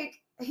 So like.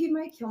 He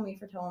might kill me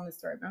for telling this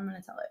story, but I'm going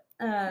to tell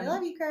it. I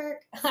love you,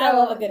 Kirk. So, I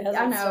love a good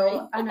husband story.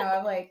 I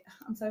know.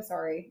 I'm so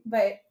sorry,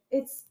 but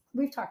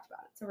we've talked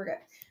about it, so we're good.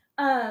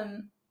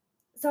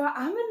 So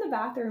I'm in the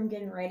bathroom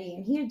getting ready,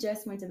 and he had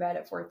just went to bed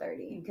at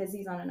 4:30 because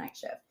he's on a night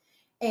shift,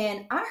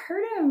 and I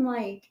heard him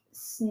like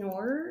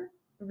snore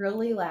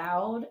really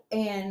loud,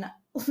 and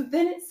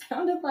then it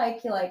sounded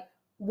like he like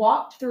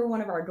walked through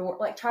one of our doors,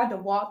 like tried to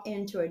walk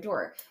into a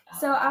door.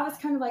 So I was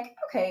kind of like,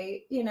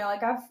 okay,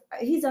 like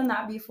he's done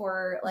that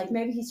before. Like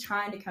maybe he's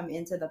trying to come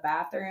into the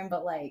bathroom,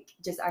 but like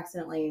just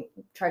accidentally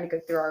tried to go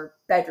through our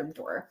bedroom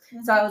door.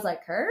 Mm-hmm. So I was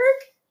like, Kirk,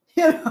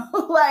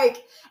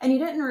 like, and he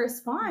didn't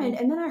respond.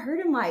 Mm-hmm. And then I heard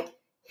him like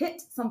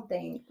hit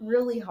something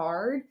really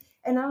hard.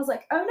 And I was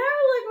like, oh no,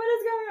 like what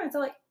is going on?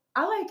 So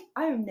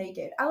I am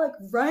naked. I like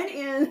run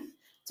in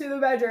to the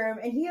bedroom,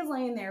 and he is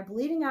laying there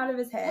bleeding out of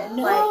his head.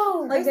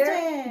 No, like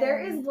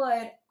there is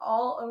blood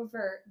all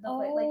over the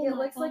place. Like it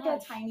looks like a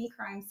tiny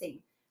crime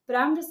scene. But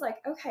I'm just like,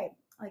 okay,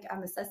 like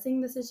I'm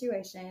assessing the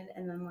situation,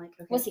 and then like,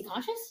 okay. Was he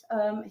conscious?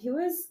 He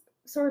was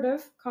sort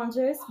of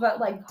conscious, but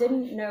like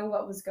didn't know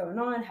what was going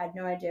on, had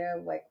no idea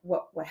like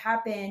what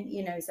happened,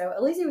 so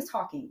at least he was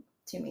talking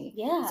to me.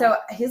 Yeah. So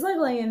he's like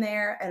laying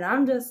there, and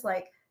I'm just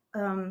like,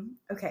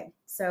 okay,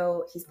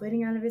 so he's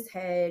bleeding out of his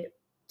head.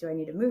 Do I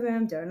need to move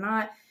him? Do I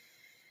not?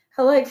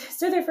 I like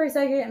stood there for a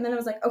second, and then I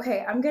was like,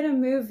 okay, I'm going to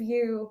move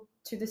you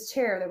to this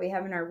chair that we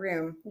have in our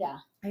room. Yeah.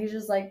 He's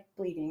just like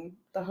bleeding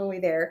the whole way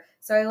there.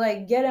 So I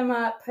like get him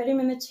up, put him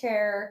in the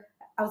chair.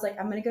 I was like,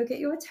 I'm going to go get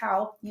you a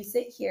towel. You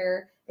sit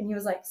here. And he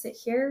was like, sit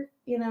here,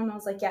 and I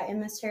was like, yeah,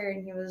 in this chair.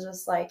 And he was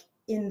just like,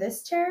 in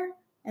this chair?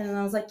 And then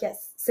I was like,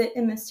 yes, sit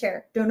in this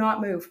chair. Do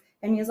not move.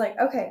 And he was like,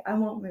 okay, I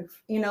won't move.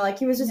 Like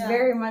he was just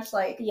very much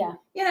like,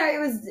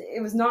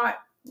 it was not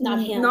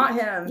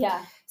him.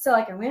 Yeah. So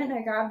like I went and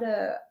I grabbed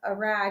a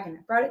rag and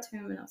I brought it to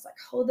him, and I was like,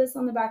 hold this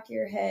on the back of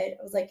your head.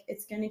 I was like,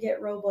 it's going to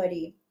get real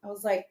bloody. I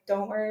was like,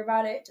 don't worry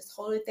about it. Just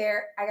hold it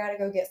there. I got to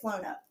go get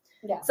Sloan up.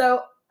 Yeah. So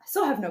I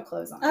still have no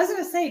clothes on. I was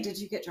going to say, did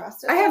you get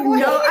dressed? I have no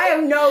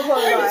clothes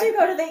on. Or did you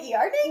go to the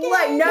ER naked?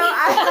 Like,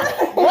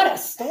 no. What a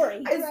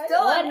story. I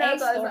still have no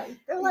clothes on.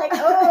 They're like,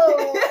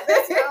 oh,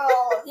 this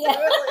girl. Yeah.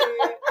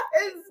 Really,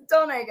 it's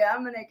still naked.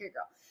 I'm a naked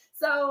girl.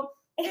 So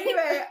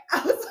anyway,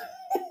 I was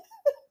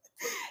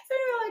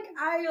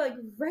I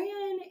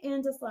ran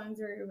into Sloan's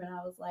room, and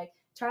I was like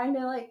trying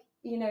to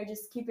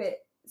just keep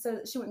it so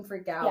that she wouldn't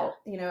freak out.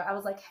 Yeah. I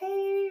was like,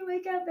 hey,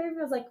 wake up, baby.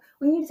 I was like,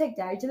 we need to take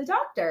Daddy to the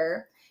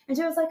doctor. And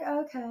she was like,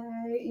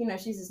 okay.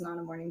 She's just not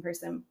a morning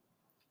person.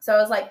 So I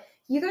was like,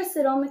 you go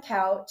sit on the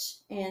couch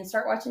and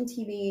start watching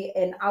TV,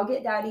 and I'll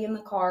get Daddy in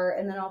the car,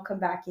 and then I'll come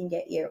back and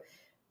get you.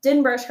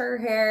 Didn't brush her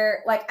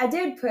hair. Like I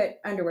did put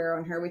underwear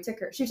on her.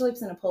 She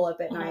sleeps in a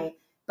pull-up at night.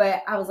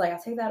 But I was like,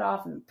 I'll take that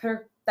off and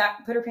put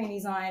her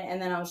panties on.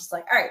 And then I was just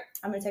like, all right,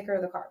 I'm going to take her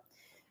to the car.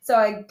 So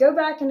I go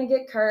back and I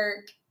get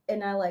Kirk,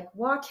 and I like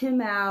walk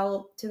him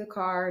out to the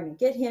car and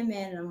get him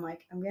in. And I'm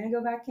like, I'm going to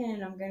go back in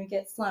and I'm going to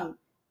get Sloan.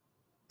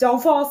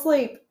 Don't fall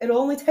asleep. It'll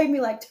only take me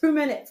like 2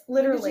 minutes,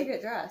 literally. Did you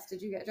get dressed?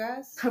 Did you get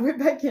dressed? I went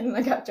back in and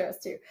I got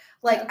dressed too.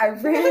 Like I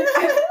ran,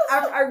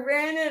 I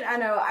ran in. I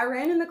know I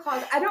ran in the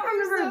closet. I don't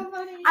remember. So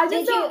funny.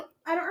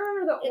 I don't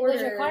remember the order.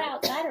 Was your car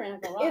outside or in a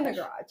garage? In the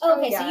garage.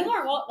 Okay, so you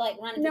weren't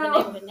running through the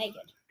neighborhood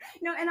naked.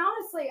 No, and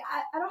honestly,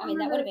 I don't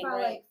remember if I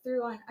great.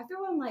 threw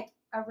on like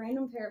a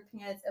random pair of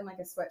pants and like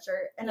a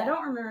sweatshirt, and I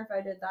don't remember if I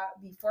did that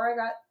before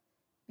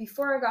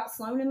I got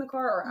Sloan in the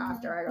car or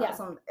after I got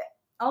Sloan.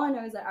 All I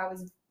know is that I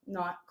was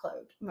not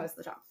clothed most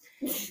of the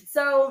time.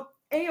 So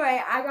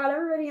anyway, I got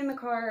everybody in the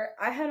car.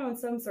 I had on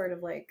some sort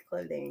of like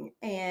clothing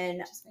and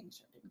Just making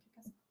sure it didn't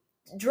kick us.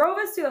 drove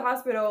us to the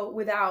hospital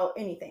without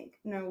anything.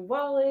 No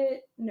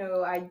wallet,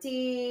 no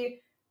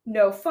ID,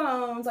 no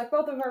phones. Like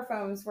both of our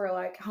phones were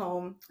like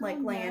home, like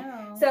laying.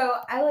 No. So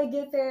I like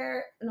get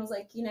there and I was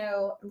like, I'm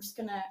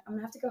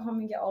gonna have to go home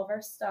and get all of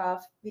our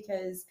stuff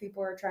because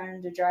people are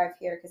trying to drive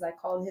here because I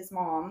called his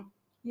mom.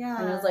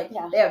 Yeah. And I was like,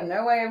 Yeah. they have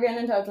no way of getting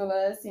in touch with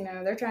us.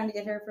 They're trying to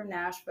get her from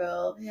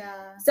Nashville.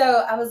 Yeah.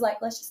 So I was like,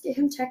 let's just get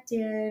him checked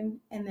in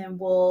and then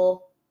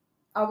I'll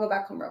go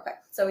back home real quick.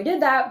 So we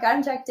did that, got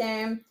him checked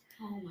in.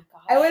 Oh my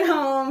gosh. I went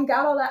home,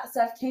 got all that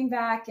stuff, came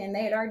back, and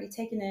they had already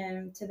taken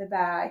him to the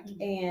back,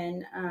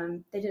 and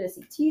they did a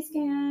CT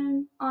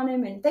scan on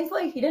him, and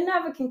thankfully he didn't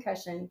have a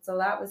concussion, so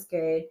that was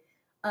good.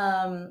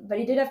 But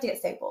he did have to get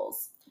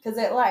staples because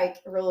it like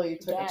really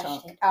took a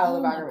chunk out of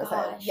the back of his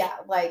head. Yeah,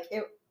 like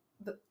it.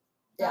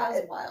 That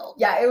was wild.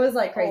 Yeah, it was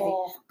like crazy.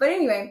 Oh. But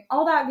anyway,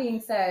 all that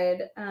being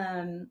said,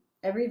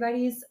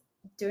 everybody's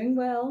doing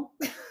well.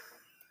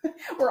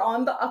 We're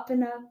on the up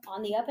and up.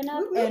 On the up and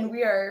up. And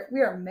we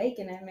are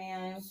making it,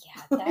 man.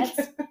 Yeah,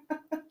 that's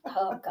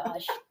oh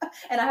gosh.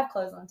 And I have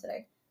clothes on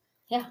today.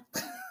 Yeah.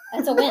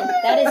 That's a win.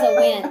 That is a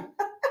win.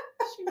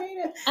 She made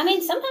it. I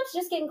mean, sometimes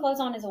just getting clothes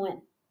on is a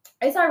win.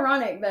 It's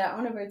ironic that I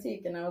own a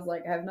boutique and I was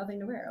like, I have nothing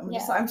to wear. I'm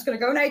just gonna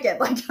go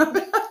naked. Like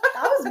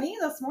That was me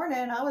this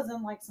morning. I was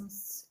in like some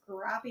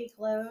scrappy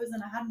clothes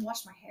and I hadn't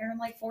washed my hair in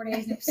like 4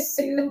 days and it was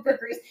super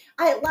greasy.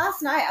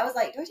 Last night I was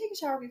like, do I take a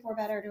shower before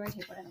bed or do I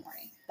take one in the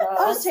morning?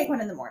 I'll just take one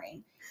in the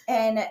morning.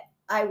 And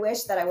I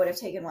wish that I would have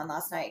taken one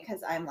last night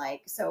because I'm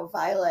like, so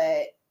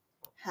Violet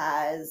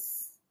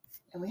has,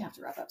 and we have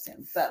to wrap up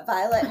soon, but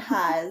Violet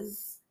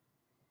has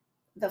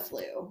the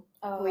flu.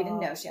 Oh. We didn't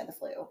know she had the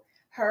flu.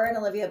 Her and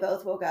Olivia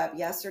both woke up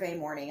yesterday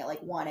morning at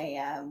like 1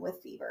 a.m. with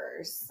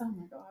fevers. oh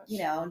my gosh.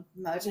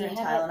 Motrin and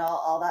Yeah. Tylenol,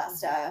 all that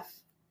stuff.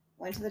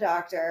 Went to the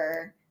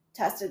doctor,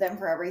 tested them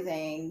for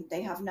everything.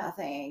 They have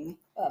nothing.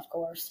 Of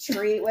course.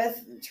 Treat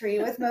with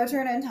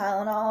Motrin and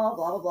Tylenol,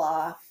 blah, blah,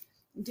 blah.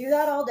 Do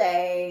that all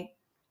day.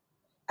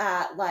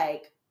 At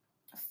like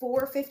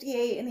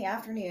 4:58 in the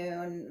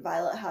afternoon,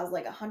 Violet has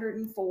like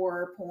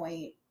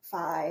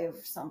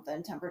 104.5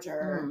 something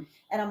temperature.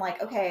 And I'm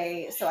like,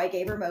 okay, so I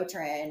gave her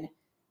Motrin.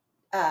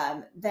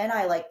 Then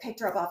I like picked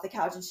her up off the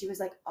couch and she was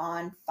like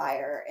on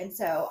fire. And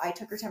so I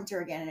took her temperature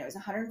again and it was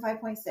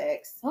 105.6.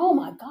 Oh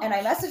my gosh. And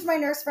I messaged my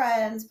nurse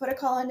friends, put a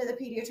call into the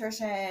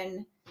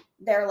pediatrician.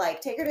 They're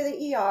like, take her to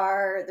the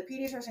ER. The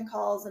pediatrician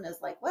calls and is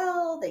like,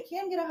 well, they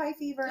can get a high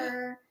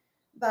fever,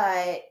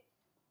 but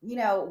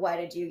what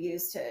did you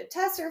use to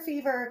test her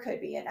fever?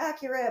 Could be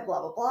inaccurate, blah,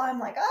 blah, blah. I'm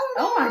like, I don't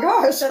know. Oh my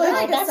gosh. So then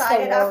I That's the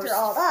decided after worst.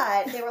 all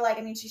that, they were like,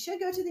 I mean, she should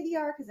go to the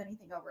ER because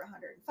anything over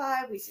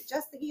 105, we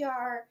suggest the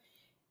ER.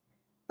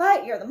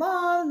 But you're the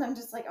mom. And I'm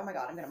just like, oh my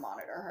God, I'm going to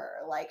monitor her.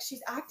 Like,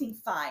 she's acting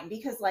fine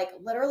because, like,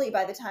 literally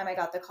by the time I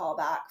got the call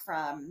back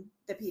from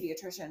the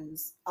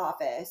pediatrician's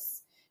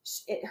office,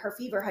 her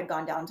fever had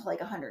gone down to like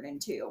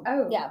 102.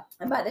 Oh. Yeah.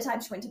 And by the time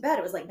she went to bed,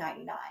 it was like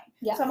 99.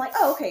 Yeah. So I'm like,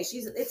 oh, okay,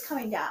 it's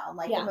coming down.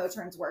 Like Yeah. the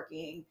Motrin's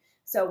working.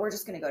 So we're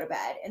just going to go to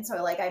bed. And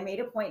so like I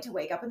made a point to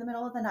wake up in the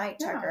middle of the night,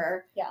 check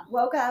her. Yeah.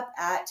 Woke up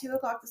at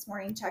 2:00 this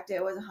morning, checked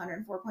it was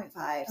 104.5. So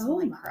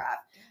Oh I'm my like, crap.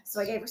 So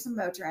I gave her some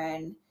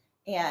Motrin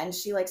and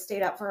she like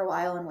stayed up for a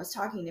while and was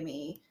talking to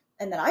me.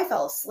 And then I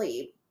fell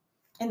asleep.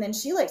 And then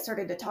she like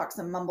started to talk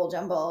some mumble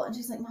jumble and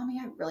she's like, Mommy,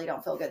 I really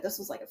don't feel good. This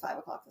was like at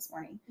 5:00 this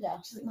morning. Yeah.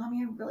 She's like,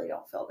 Mommy, I really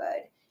don't feel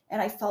good.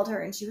 And I felt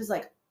her and she was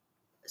like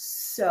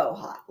so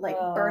hot, like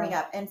burning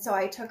up. And so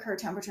I took her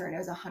temperature and it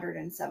was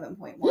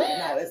 107.1.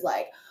 And I was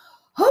like,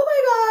 oh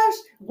my gosh,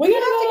 we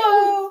have to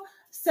go.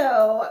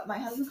 So my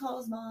husband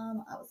called his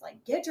mom. I was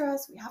like, get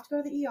dressed. We have to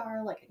go to the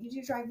ER. Like, I need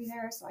you to drive me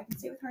there so I can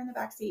stay with her in the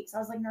back seat. So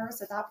I was like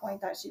nervous at that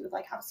point that she would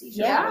like have a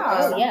seizure.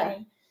 Yeah. Or Yeah.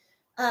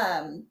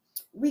 something.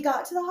 We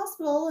got to the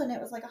hospital and it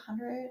was like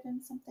 100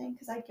 and something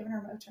because I'd given her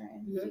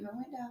Motrin. Mhm. Fever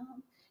went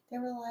down. They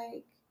were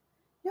like,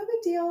 no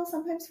big deal.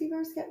 Sometimes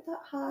fevers get that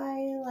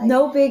high. Like,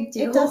 No big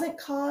deal. it doesn't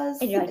cause.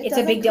 And you're like, it it's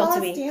a big deal to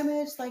doesn't me. cause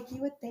damage like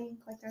you would think.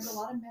 Like there's a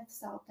lot of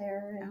myths out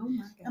there. And Oh my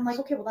gosh. I'm like,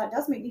 okay, well that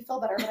does make me feel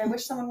better, but I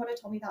wish someone would have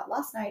told me that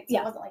last night so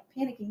Yeah. I wasn't like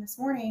panicking this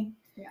morning.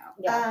 Yeah.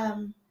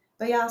 Yeah.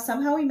 But yeah,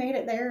 somehow we made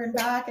it there and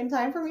back in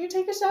time for me to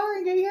take a shower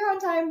and get here on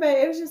time. But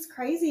it was just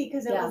crazy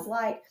because it Yeah. was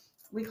like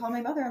we called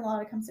my mother-in-law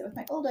to come sit with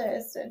my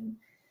oldest, and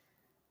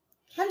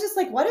I'm just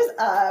like, what is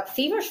up?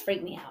 Fevers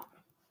freak me out.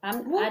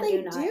 Well, I they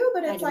do not. do,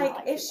 but I it's do not like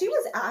like if she fevers.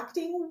 was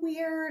acting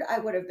weird, I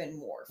would have been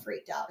more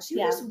freaked out. She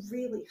Yeah. was just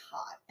really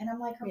hot, and I'm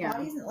like, her Yeah.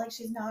 body isn't like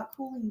she's not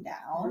cooling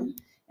down,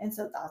 and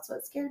so that's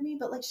what scared me.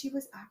 But like she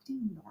was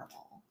acting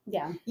normal,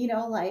 Yeah.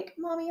 like,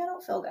 Mommy, I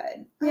don't feel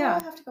good. Yeah.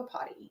 I have to go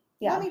potty.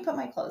 Yeah. Let me put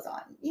my clothes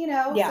on.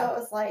 Yeah. So it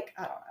was like,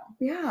 I don't know.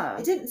 Yeah.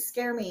 It didn't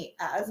scare me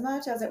as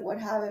much as it would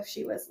have if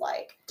she was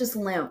like Just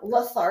limp.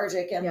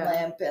 lethargic and Yeah.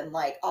 limp and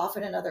like off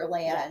in another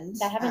land.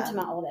 That happened to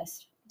my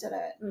oldest. Did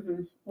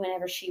it?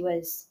 Whenever she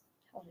was,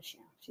 how old is she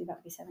now? She's about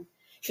to be 7.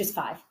 She was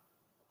 5.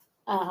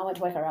 I went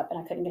to wake her up and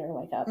I couldn't get her to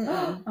wake up.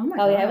 Mm-mm. Oh my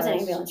Oh yeah, it was an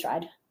gosh. ambulance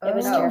ride. It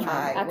was Oh,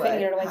 terrifying. I I couldn't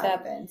get her to would wake have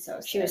up. been so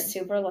She was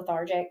scared. super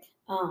lethargic.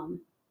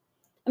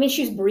 I mean,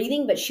 she was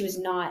breathing, but she was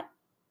not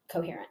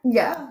coherent.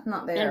 Yeah,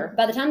 not there. And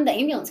by the time the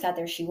ambulance got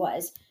there, she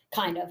was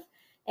kind of,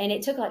 and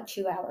it took like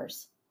 2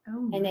 hours.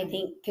 Oh, And they my.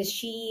 think because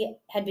she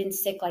had been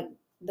sick like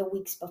the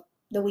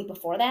week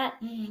before that,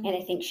 Mhm. and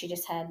they think she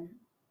just had.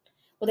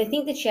 Well, they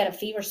think that she had a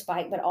fever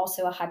spike, but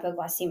also a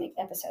hypoglycemic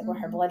episode where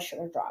her Mhm. blood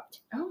sugar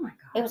dropped. Oh my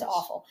gosh. It was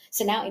awful.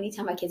 So now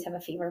anytime my kids have a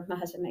fever, my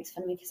husband makes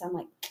fun of me because I'm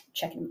like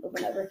checking them over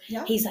and over.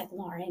 Yeah. He's like,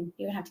 Lauren,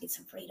 you're going to have to get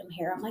some freedom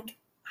here. I'm like,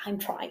 I'm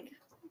trying.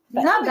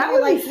 But No, that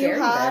would be scary,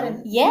 had though.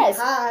 and Yes.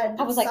 you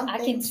had I was like, I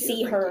something could to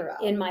see freak her you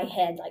out. in my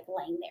head, like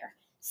laying there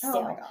still.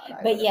 Oh my God. I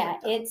But would've yeah,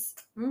 freaked out. it's,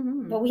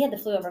 Mhm. but we had the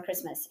flu over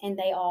Christmas and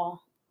they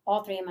all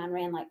three of mine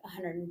ran like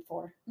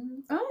 104.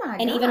 Oh my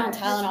And even on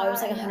gosh. Tylenol, it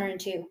was like Yeah.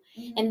 102.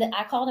 Mhm. And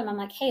I called him. I'm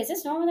like, hey, is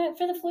this normal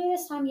for the flu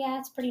this time? Yeah,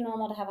 it's pretty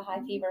normal to have a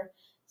high fever.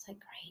 It's like,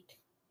 great.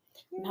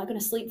 I'm not going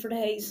to sleep for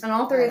days. And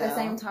all three I at the know.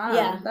 same time.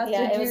 Yeah,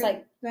 yeah, did it was you,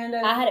 like,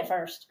 Vanda? I had it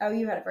first. Oh,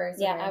 you had it first.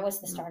 Yeah, okay. I was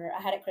the starter.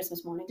 I had it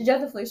Christmas morning. Did you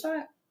have the flu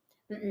shot?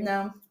 Mm-mm.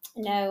 No.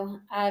 No,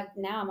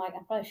 now I'm like, I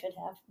probably should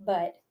have.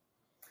 But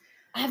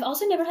I've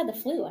also never had the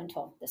flu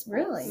until this point.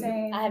 Really?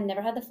 Same. I have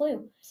never had the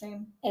flu.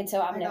 Same. And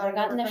so I've I never got it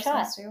gotten over the shot.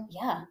 Christmas, too.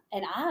 Yeah.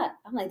 And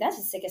I'm like, that's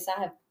the sickest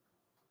I have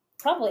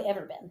probably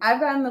ever been.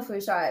 I've gotten the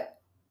flu shot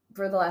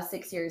for the last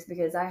 6 years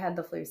because I had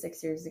the flu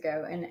 6 years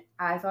ago and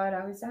I thought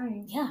I was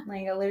dying. Yeah.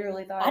 Like I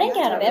literally thought I didn't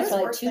get out of it bed was for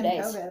like worse 2 than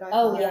days. COVID, I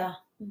Oh, thought. yeah.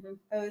 Mhm.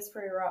 it was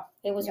pretty rough.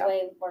 It was Yep.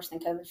 way worse than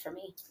COVID for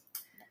me.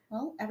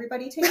 Well,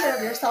 everybody take care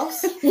of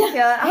yourselves.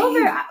 Yeah, I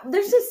hope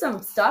there's just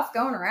some stuff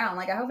going around.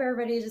 Like I hope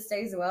everybody just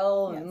stays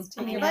well and Yes,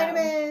 take I your know.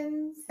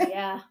 vitamins.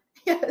 Yeah.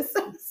 Yes.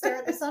 Stare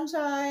at the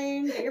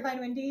sunshine. Get your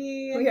vitamin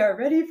D. we are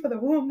ready for the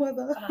warm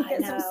weather. I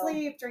Get some know.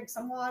 sleep. Drink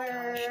some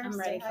water. Gosh, I'm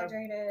stay ready for-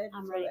 hydrated.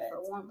 I'm ready for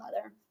fluids. warm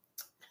weather.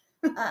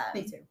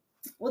 Me too.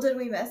 Well, did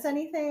we miss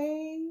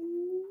anything?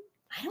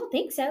 I don't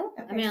think so.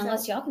 I Okay, mean, so-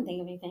 unless y'all can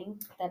think of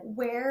anything. That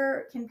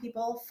Where can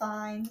people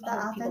find the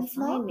Oh, people Athens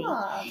find me.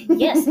 Mom?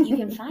 Yes, you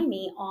can find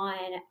me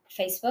on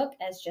Facebook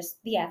as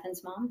just the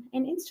Athens Mom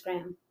and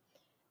Instagram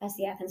as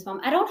the Athens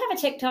Mom. I don't have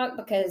a TikTok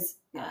because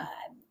Yeah.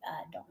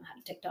 I don't know how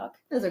to TikTok.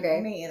 It's okay.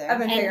 Me either. I've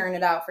been And- figuring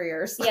it out for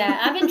years. Yeah,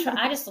 I've been trying.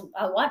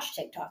 I watch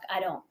TikTok. I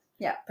don't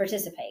Yeah.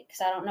 participate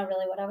because I don't know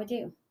really what I would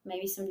do.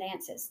 Maybe some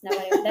dances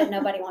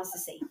nobody wants to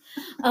see.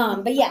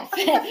 But yeah,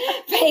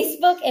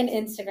 Facebook and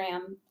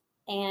Instagram,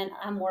 and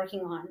I'm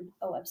working on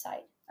a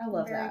website. I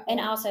love Very that. And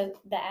also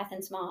the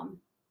Athens Mom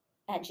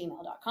at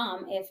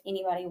gmail.com if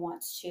anybody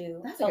wants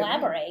to That's a good one.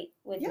 collaborate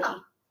with Yeah. me.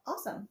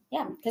 Awesome.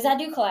 Yeah, because I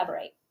do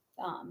collaborate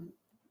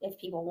if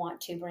people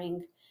want to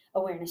bring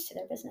awareness to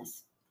their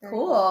business. Very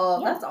Cool.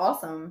 Yeah. That's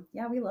awesome.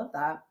 Yeah, we love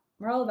that.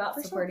 We're all about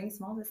For sure. supporting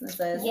small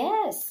businesses.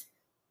 Yes.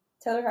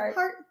 Taylor Hart.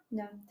 Heart.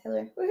 No,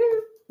 Taylor.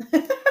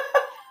 Woohoo.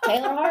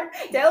 Taylor Hart.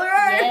 Taylor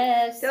Hart.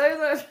 Yes.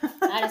 Taylor Swift.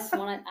 I just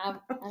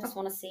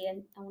want to see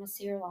it. I want to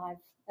see her live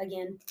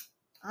again.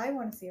 I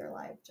want to see her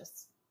live.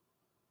 Just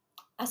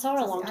I saw her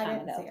a to see- long I time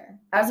didn't ago. see her.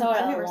 I saw I've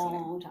her a never seen her.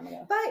 long time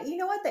ago. But you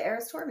know what? The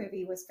Eras Tour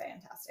movie was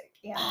fantastic.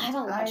 And I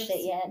haven't watched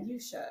it yet. You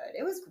should.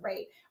 It was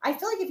great. I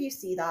feel like if you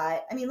see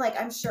that, I mean, like,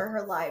 I'm sure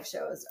her live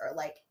shows are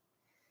like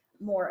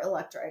more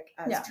electric,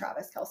 as Yeah.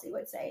 Travis Kelsey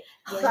would say.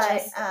 Which But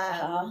is-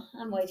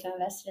 I'm way too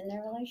invested in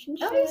their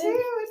relationship. oh, me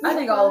too. It's I so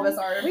think all of fun. us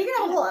are. We can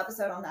have a whole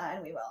episode on that,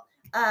 and we will.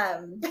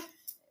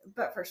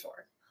 But for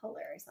sure,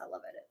 hilarious. I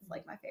love it. It's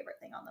like my favorite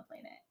thing on the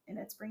planet, and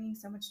it's bringing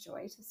so much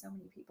joy to so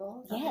many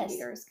people. That Yes. the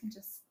haters can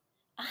just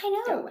I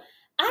go know. away.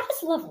 I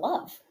just love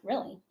love,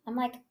 really. I'm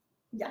like,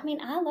 Yeah. I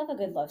mean, I love a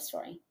good love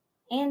story.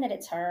 And that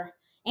it's her.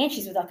 And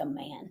she's with like a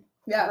man.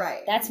 Yeah.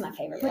 Right. That's my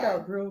favorite Like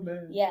part. a real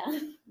man. Yeah.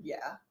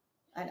 Yeah.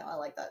 I know. I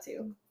like that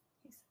too.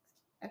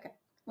 Okay,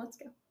 let's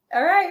go.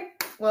 All right.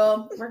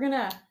 Well, we're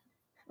gonna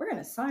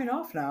sign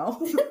off now.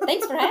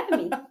 Thanks for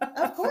having me.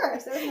 Of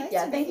course. It was nice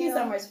Yeah, to thank meet you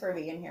so much for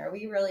being here.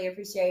 We really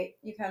appreciate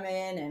you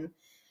coming and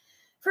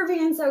for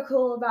being so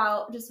cool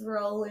about just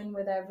rolling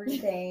with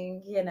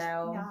everything. You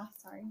know, Yeah,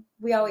 sorry.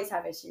 we always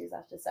have issues.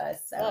 That's just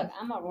us. So, Look,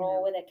 I'm a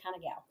roll with it kind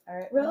of gal. all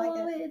right, I roll like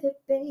with it,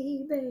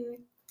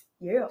 baby.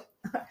 Yeah.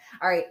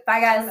 All right, bye,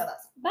 I guys. don't know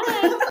that's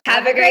Bye.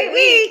 Have a great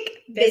week.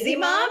 Busy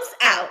Moms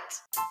out.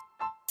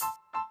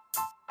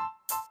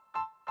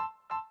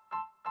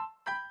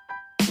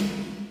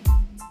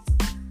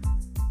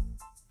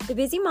 The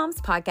Busy Moms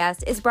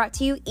podcast is brought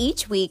to you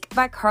each week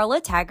by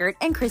Carla Taggart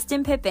and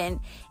Kristen Pippin.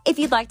 If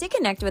you'd like to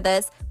connect with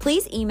us,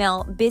 please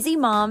email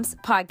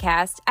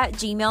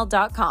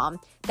busymomspodcast@gmail.com.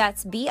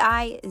 That's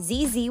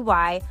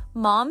BIZZY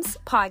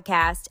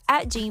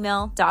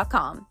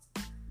momspodcast@gmail.com.